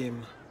of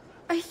him?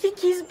 I think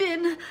he's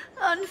been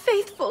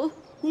unfaithful.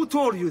 Who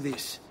told you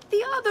this?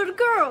 The other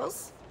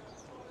girls.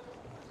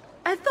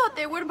 I thought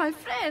they were my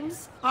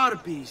friends.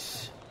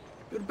 Harpies.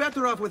 You're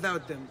better off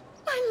without them.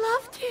 I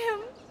loved him.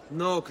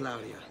 No,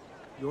 Claudia.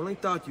 You only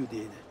thought you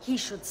did. He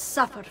should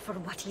suffer for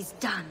what he's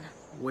done.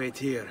 Wait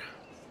here.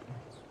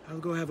 I'll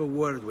go have a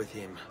word with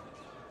him.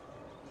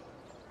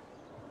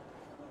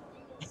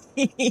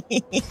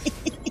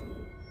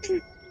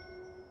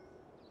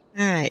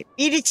 All right,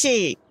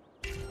 Medici.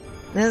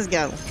 Let's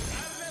go.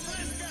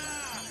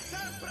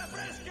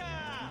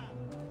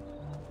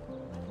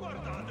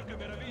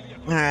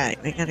 All right,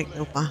 we gotta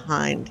go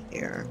behind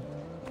here.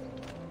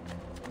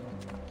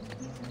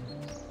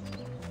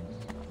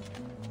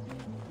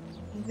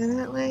 Can we go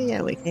that way?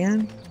 Yeah, we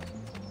can.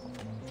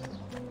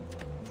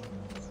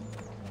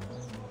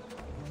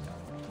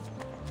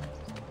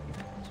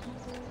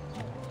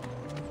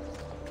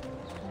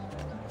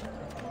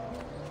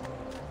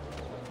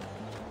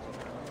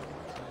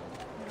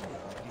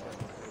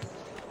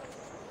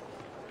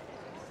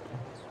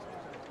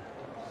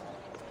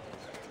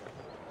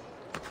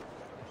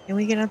 Can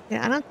we get up there?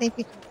 I don't think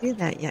we can do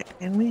that yet,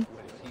 can we?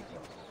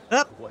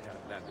 Oh,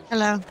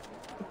 hello.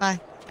 Goodbye.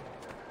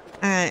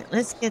 All right,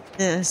 let's get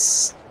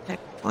this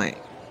checkpoint.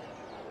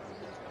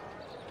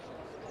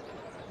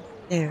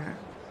 There.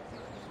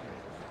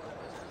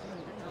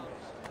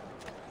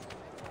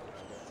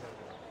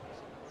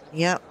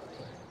 Yep.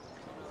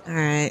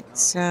 Alright,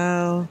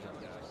 so...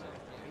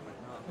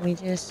 Can we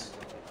just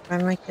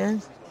run like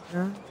this?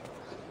 No?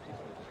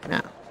 No.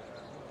 Right.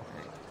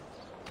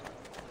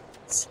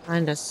 Let's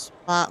find a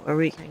spot where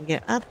we can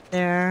get up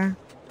there.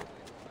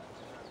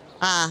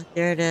 Ah,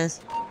 there it is.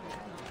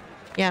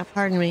 Yeah,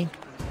 pardon me.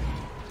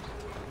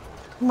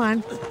 Come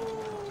on.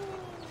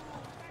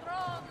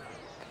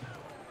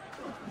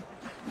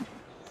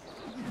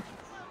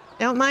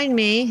 Don't mind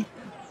me.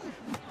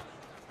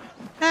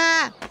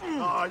 Ah!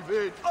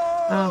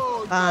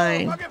 Oh,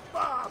 fine.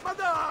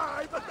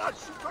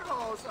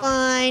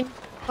 Fine.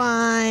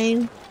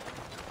 Fine.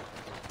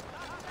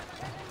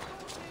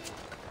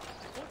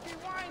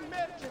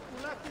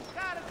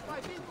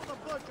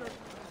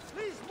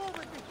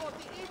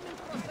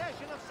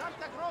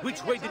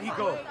 Which way did he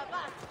go?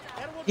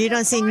 You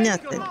don't see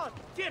nothing.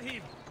 Get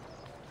him!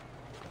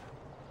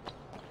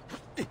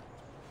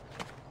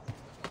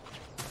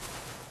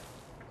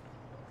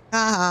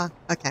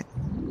 Okay.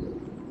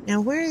 Now,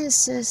 where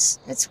is this?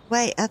 It's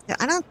way up there.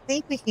 I don't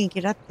think we can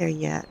get up there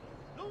yet.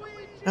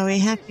 So we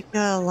have to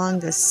go along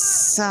the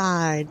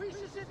side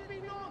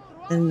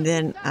and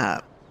then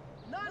up.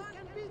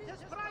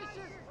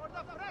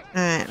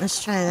 Alright,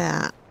 let's try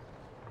that.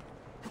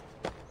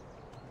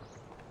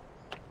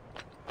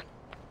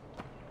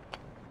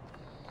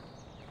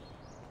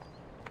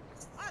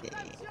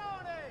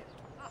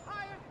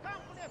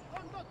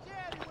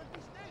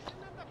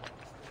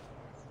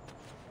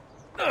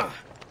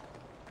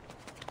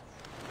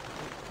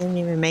 Didn't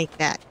even make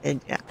that,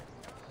 did ya?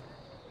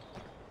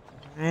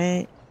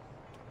 Alright.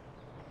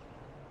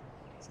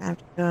 So I have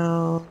to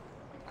go.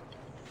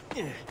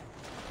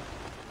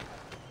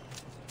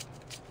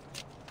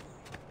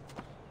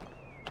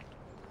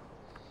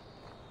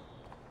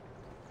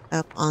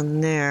 Up on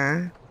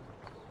there.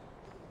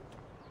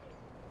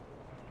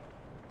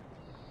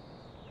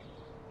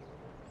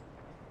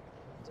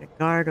 There's a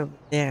guard over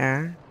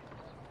there.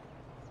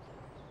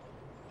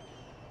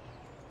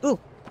 Ooh.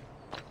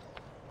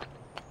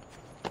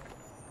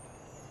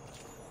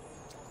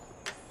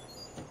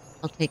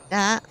 I'll take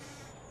that.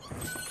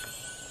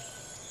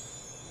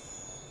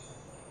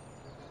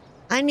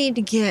 I need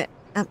to get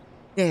up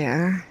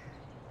there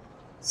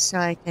so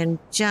I can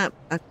jump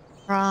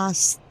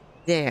across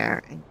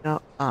there and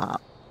go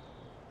up.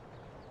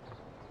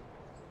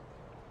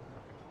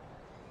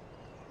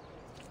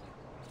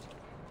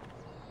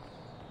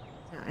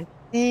 So I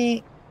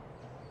think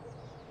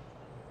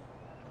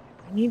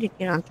I need to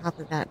get on top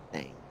of that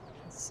thing.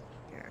 Let's see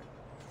here.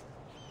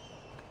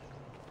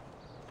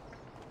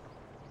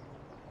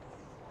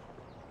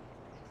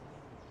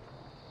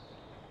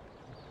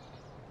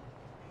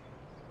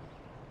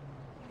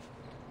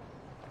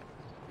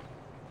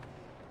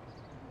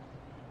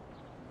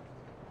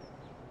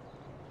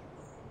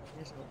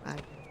 There's a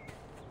wagon.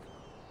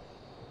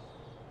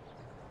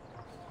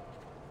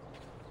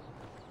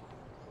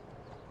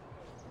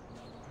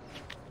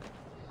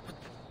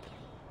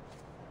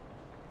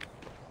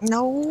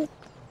 No.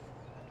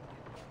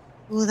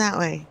 Go that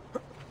way.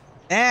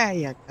 There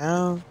you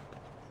go.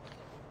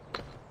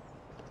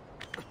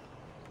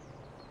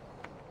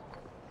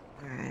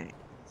 Alright,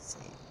 let's see.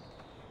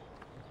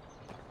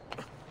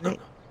 Like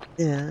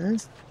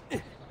this.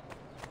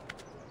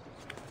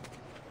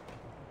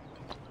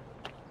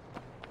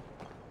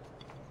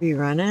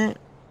 Rerun it.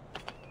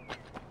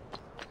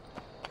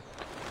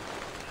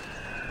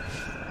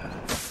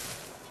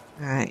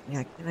 Alright,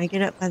 now can I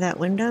get up by that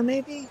window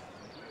maybe?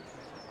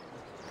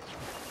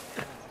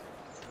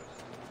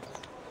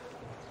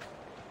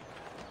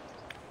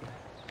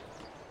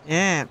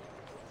 Yeah.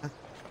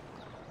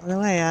 All the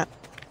way up.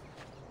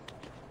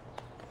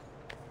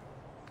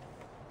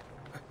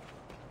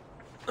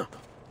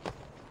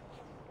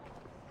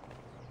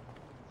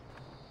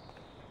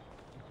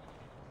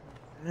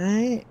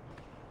 Right.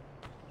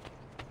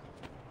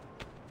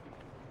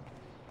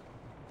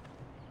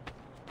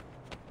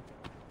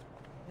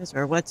 Here's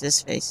where what's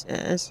his face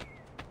is.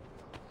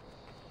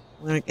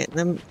 I'm gonna get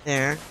them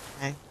there.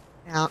 Okay.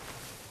 Out.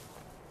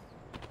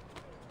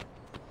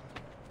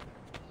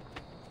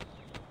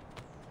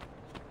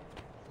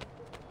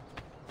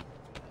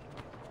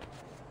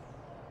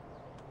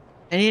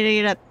 I need to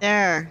get up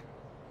there.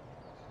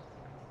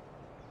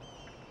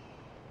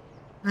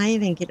 Can I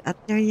even get up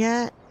there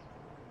yet?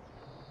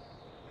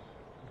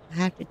 I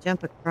have to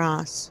jump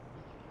across.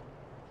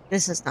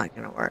 This is not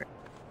gonna work.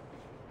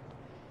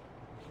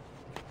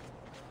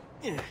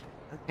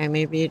 Okay,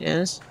 maybe it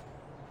is.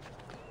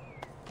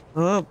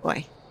 Oh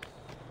boy.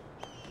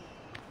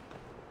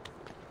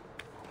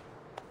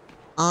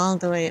 All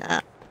the way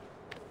up.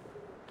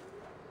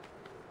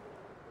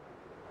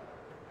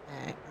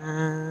 Okay,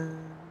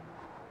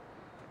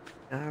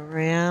 go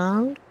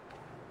around.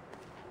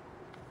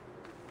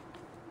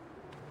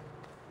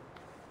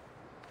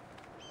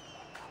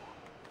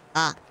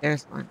 Ah,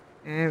 there's one.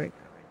 There we go.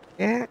 Right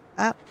there.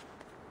 Up.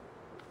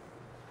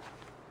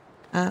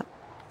 Up.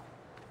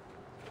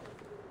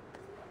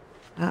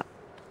 Up.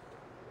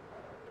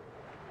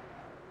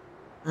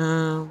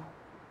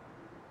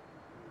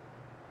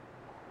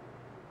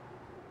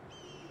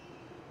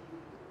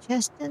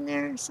 chest in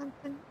there or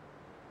something?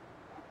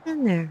 What's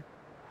in there?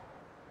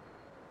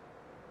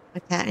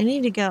 Okay, I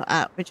need to go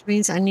up, which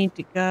means I need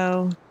to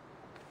go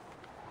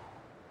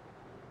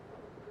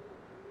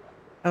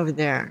over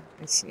there.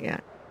 I see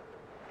it.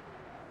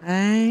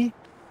 Okay.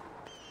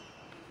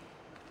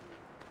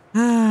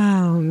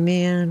 Oh,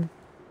 man.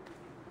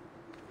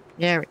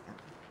 There we go.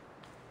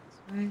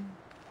 This way.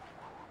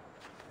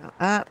 Go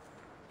up.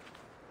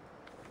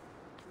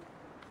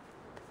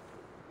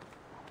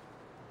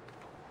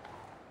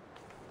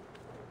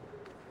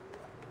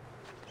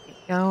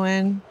 Keep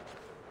going.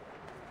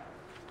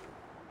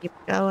 Keep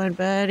going,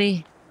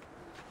 buddy.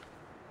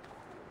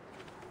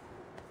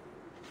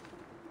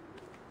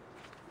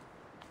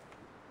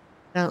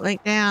 Don't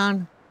look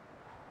down.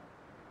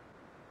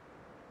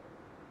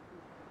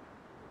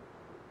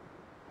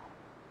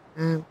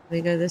 Can we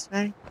go this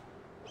way?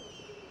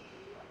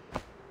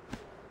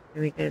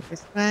 Can we go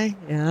this way?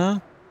 Yeah.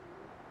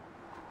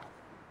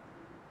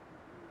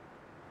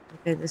 Can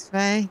we go this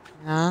way?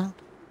 Yeah.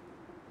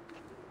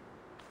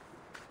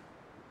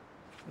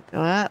 Can we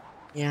go up?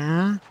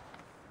 Yeah.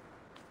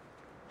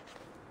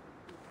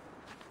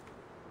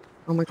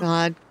 Oh my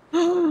god.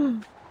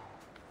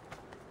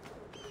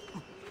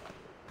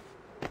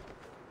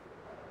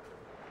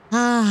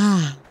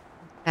 Ah.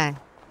 Okay.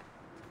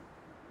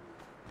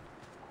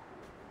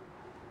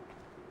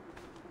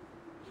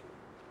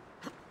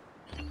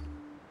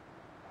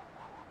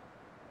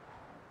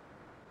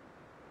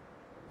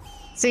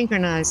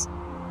 Synchronize.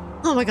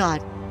 Oh my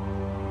god.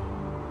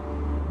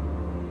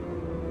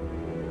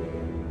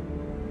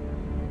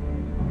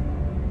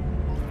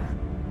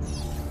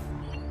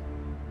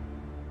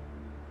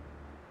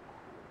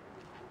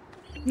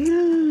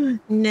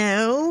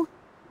 No.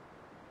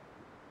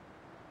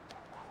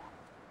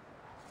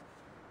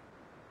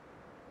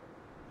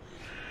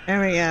 There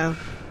we go.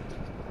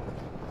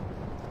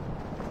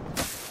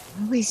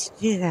 I always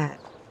do that.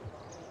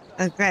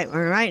 Oh, great.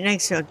 We're right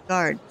next to a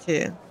guard,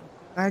 too.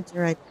 The guards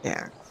are right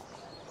there.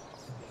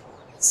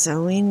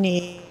 So we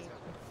need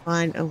to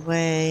find a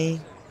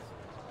way.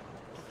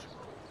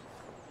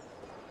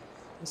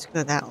 Let's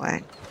go that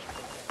way.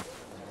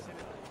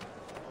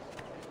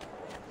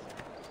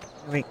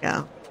 There we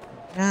go.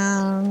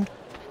 Down.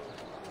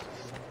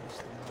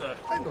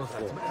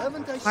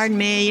 Pardon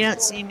me, you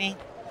don't see me.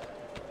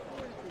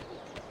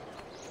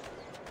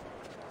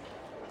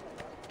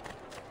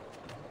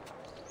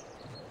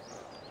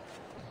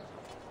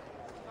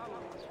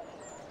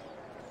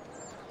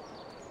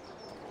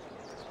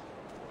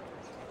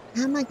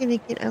 How am I going to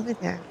get over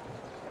there?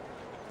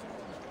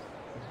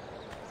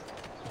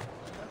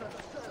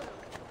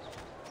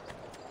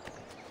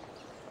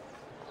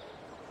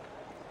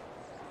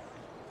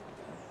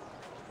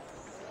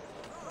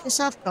 Just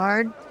off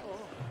guard.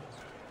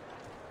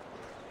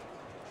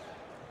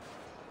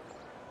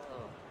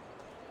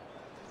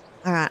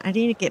 Alright, I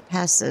need to get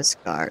past those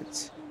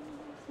guards.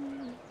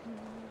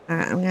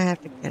 Alright, I'm going to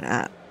have to get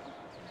up.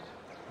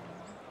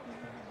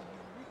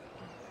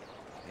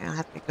 I'll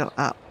have to go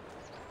up.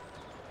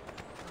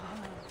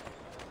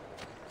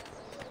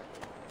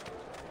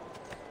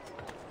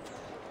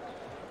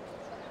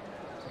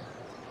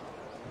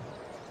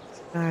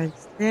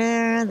 Guards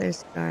there,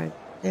 there's guards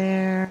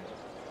there.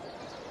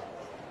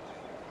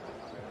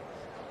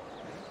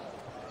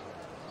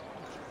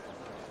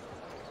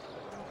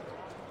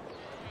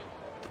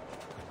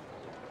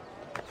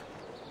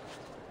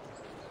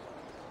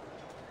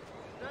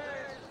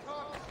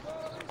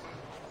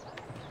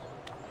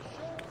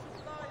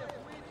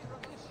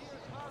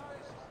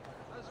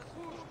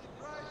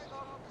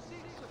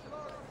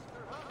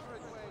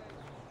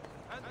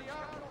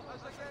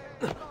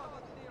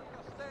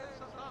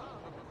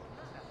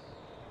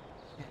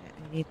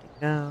 I need to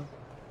go.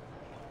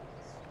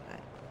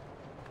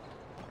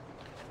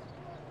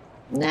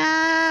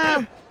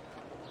 No!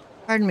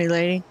 Pardon me,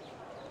 lady.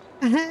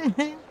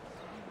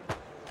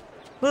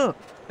 Whoa.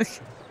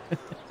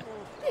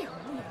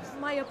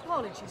 My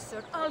apologies,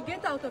 sir. I'll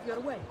get out of your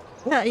way.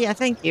 Yeah,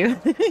 thank you.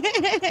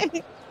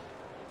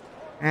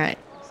 Alright,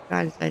 this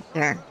guard is right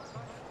there.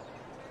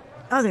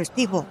 Oh, there's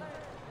people.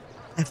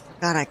 I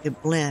forgot I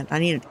could blend. I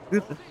needed a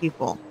group of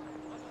people.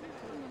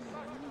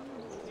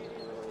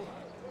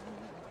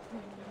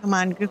 Come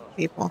on, group of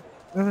people.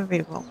 Group of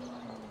people.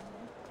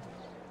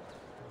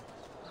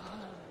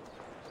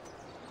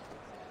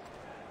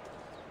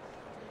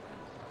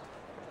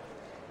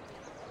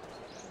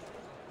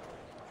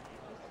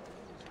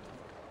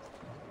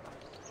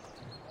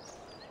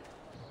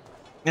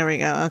 There we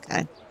go,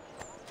 okay.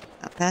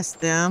 Got past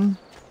them.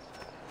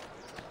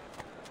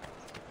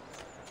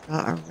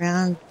 Go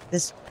around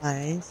this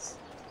place.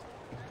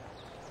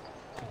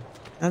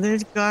 Oh,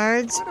 there's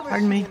guards.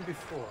 Pardon me.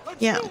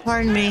 Yeah,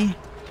 pardon me.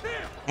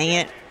 Dang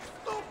it.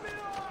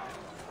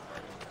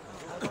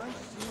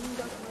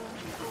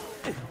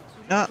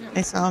 Oh,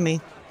 they saw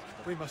me.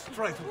 We must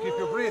try to keep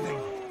you breathing.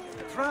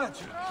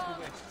 Tragic.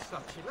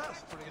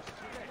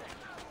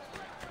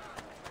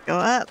 Go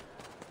up.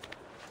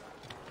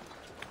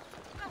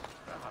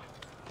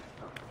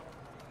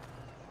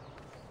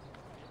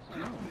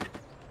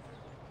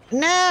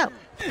 No!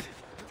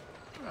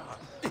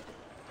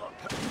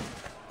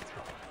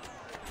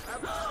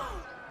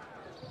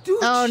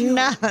 Oh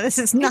no, this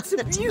is not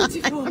the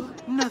beautiful. time.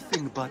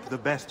 Nothing but the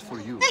best for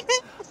you.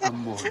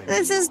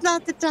 This is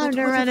not the time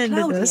to run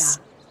into this.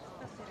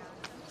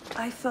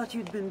 I thought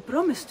you'd been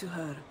promised to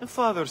her.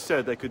 Father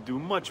said I could do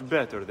much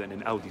better than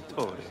an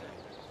auditore.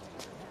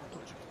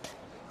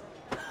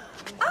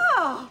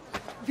 Ah!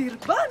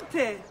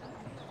 Birbante!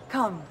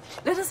 Come,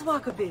 let us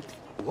walk a bit.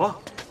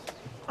 What?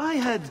 I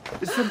had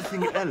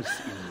something else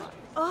in mind.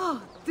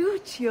 Oh,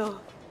 Duccio.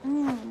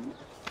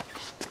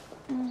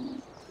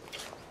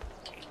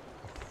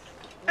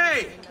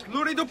 Hey,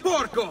 Lurido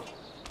Porco!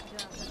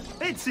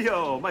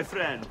 Ezio, my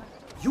friend.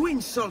 You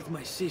insult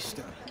my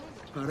sister,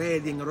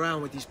 parading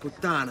around with this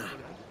putana.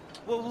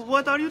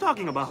 What are you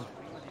talking about?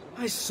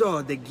 I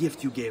saw the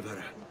gift you gave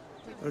her,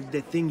 or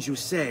the things you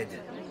said.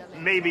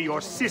 Maybe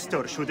your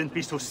sister shouldn't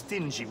be so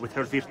stingy with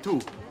her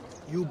virtù.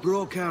 You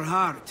broke her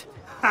heart.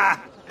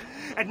 Ha!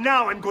 And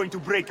now I'm going to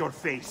break your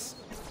face.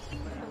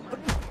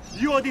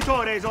 You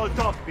auditores all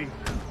talk big,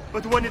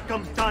 but when it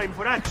comes time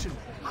for action,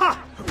 ha!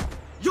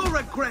 You'll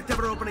regret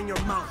ever opening your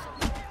mouth.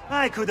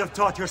 I could have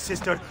taught your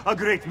sister a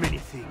great many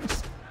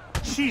things.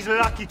 She's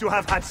lucky to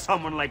have had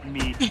someone like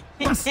me.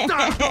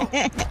 Bastardo!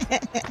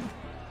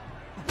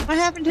 What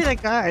happened to the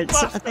guards?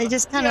 Are they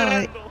just kind of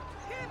like...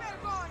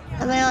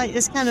 Are they like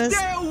just kind of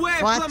Stay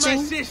away watching?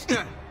 from my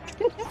sister!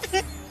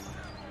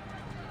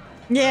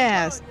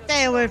 Yeah,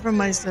 stay away from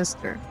my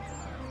sister.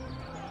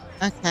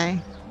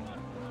 Okay.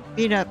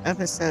 Beat up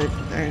episode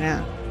there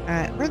now.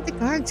 Alright, where'd the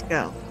guards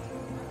go?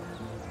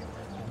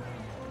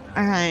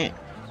 Alright.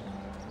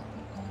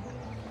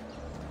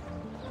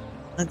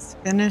 Let's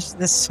finish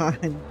this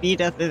one.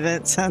 Beat up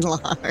events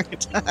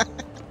unlocked.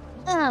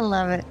 I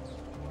love it.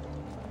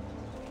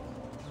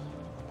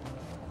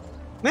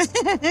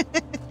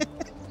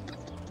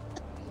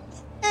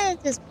 I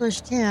just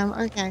pushed him.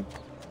 Okay.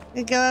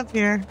 We go up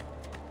here.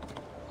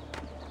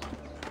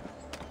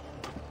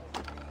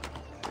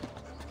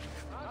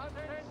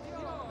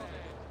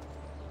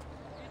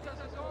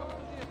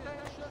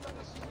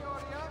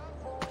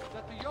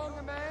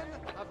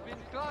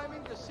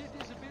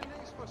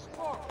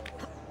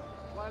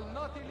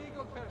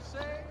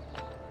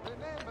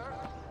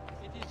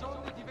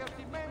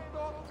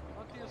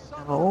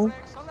 Oh.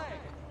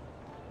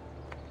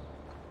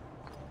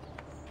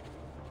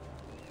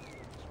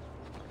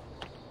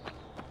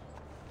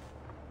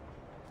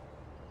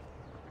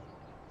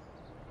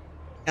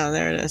 Oh,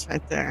 there it is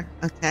right there.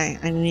 Okay,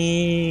 I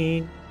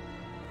need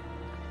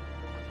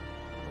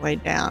way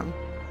down.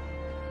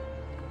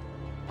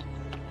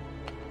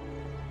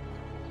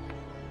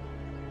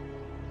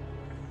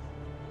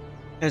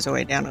 There's a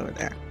way down over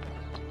there.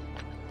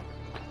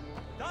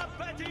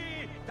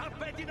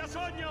 Tappeti da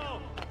sogno!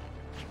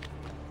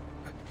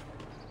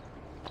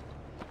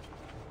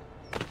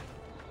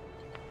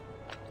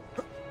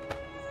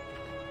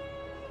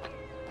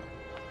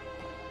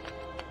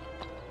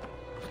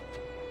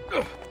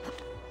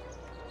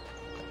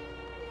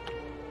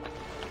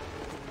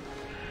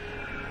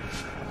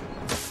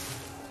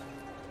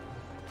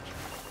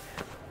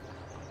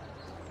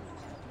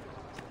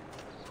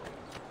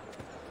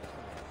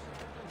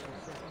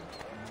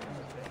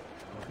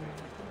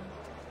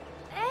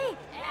 Hey,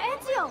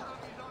 Ezio!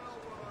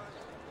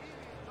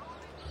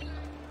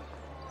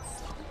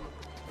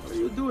 What are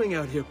you doing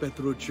out here,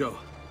 Petruccio?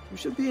 You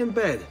should be in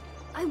bed.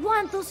 I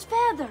want those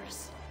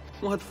feathers.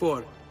 What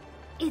for?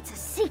 It's a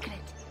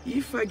secret.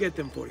 If I get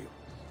them for you,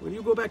 will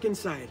you go back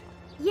inside?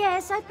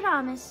 Yes, I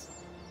promise.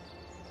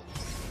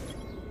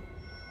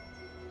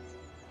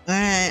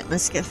 Alright,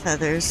 let's get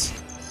feathers.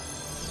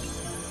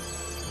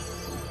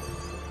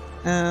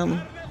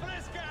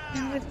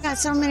 We've got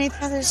so many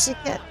feathers to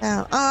get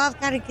now. Oh, I've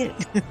got to get...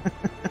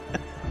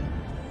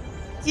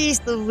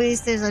 Jeez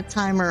Louise, there's a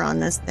timer on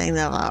this thing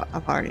that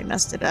I've already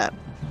messed it up.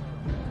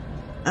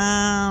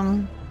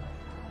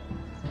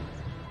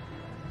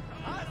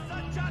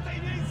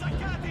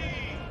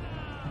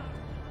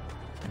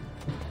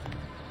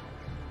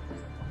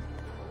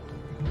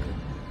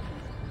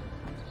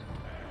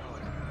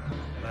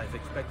 Life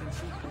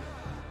expectancy?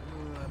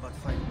 About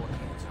 5 more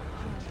minutes.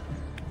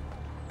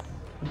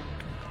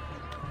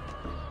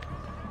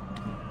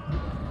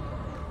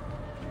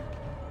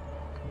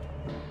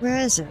 Where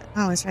is it?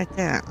 Oh, it's right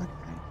there.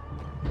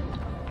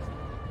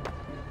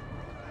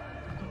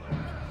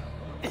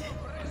 Okay.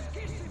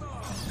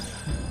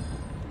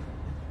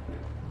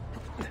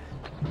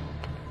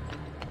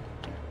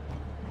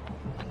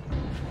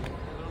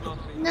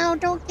 No,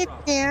 don't get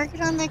there. Get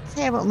on that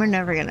table. We're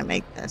never gonna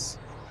make this.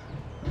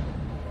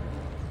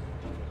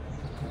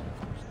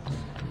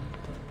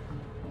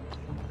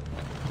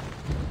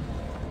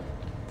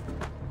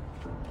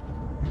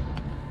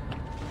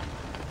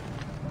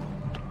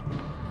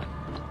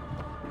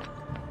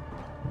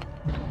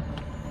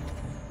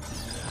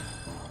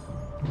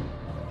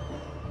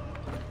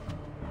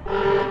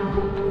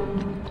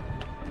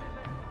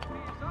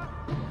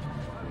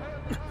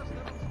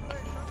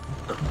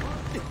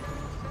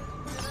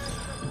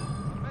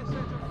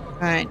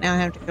 Alright, now I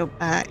have to go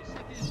back.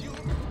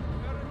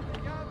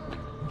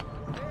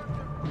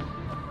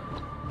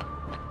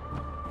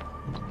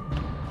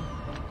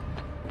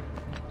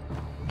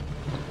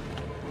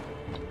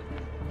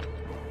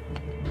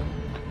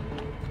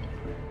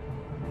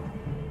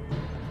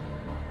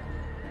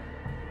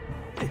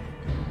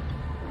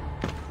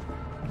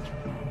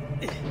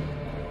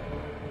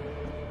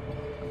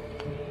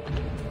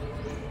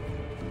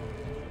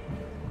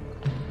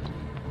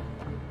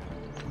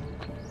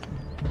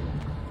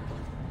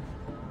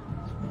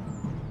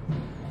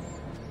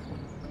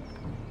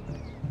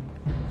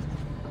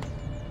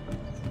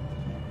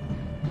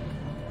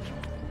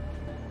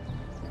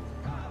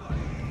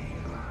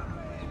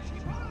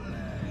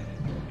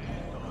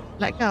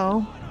 let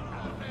go.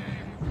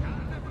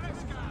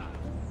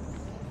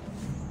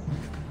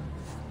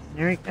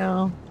 There we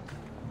go.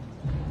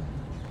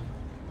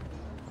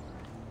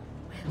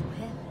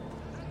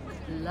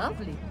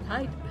 Lovely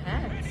tight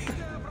pants.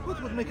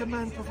 What would make a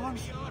man perform?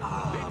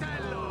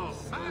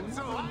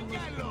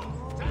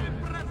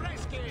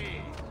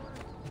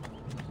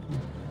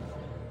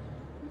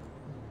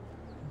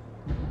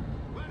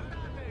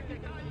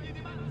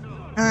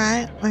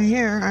 Alright, we're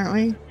here, aren't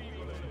we?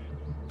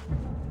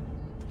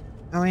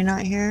 Are we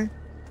not here?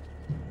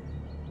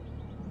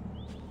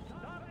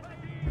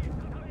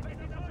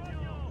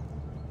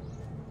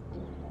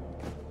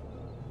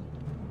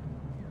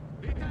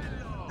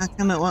 How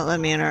come it won't let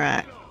me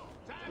interact?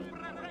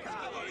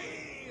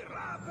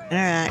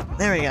 Interact.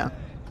 There we go.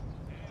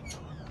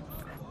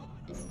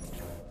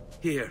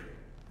 Here,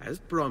 as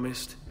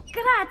promised.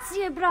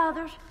 Grazie,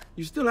 brother.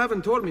 You still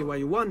haven't told me why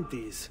you want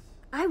these.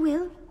 I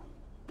will.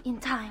 In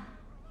time.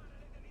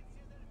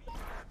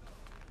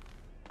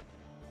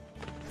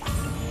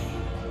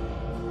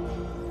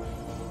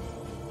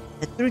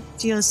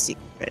 Petruccio's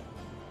secret.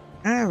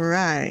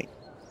 Alright.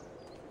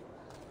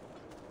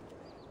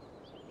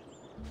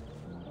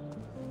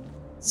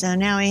 So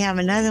now we have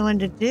another one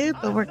to do,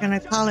 but we're going to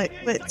call it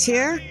quits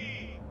here.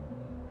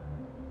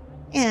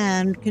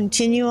 And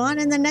continue on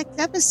in the next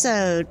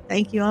episode.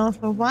 Thank you all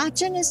for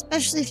watching,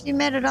 especially if you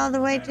made it all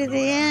the way to the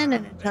end.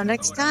 And until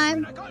next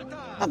time,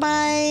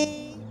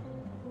 bye-bye.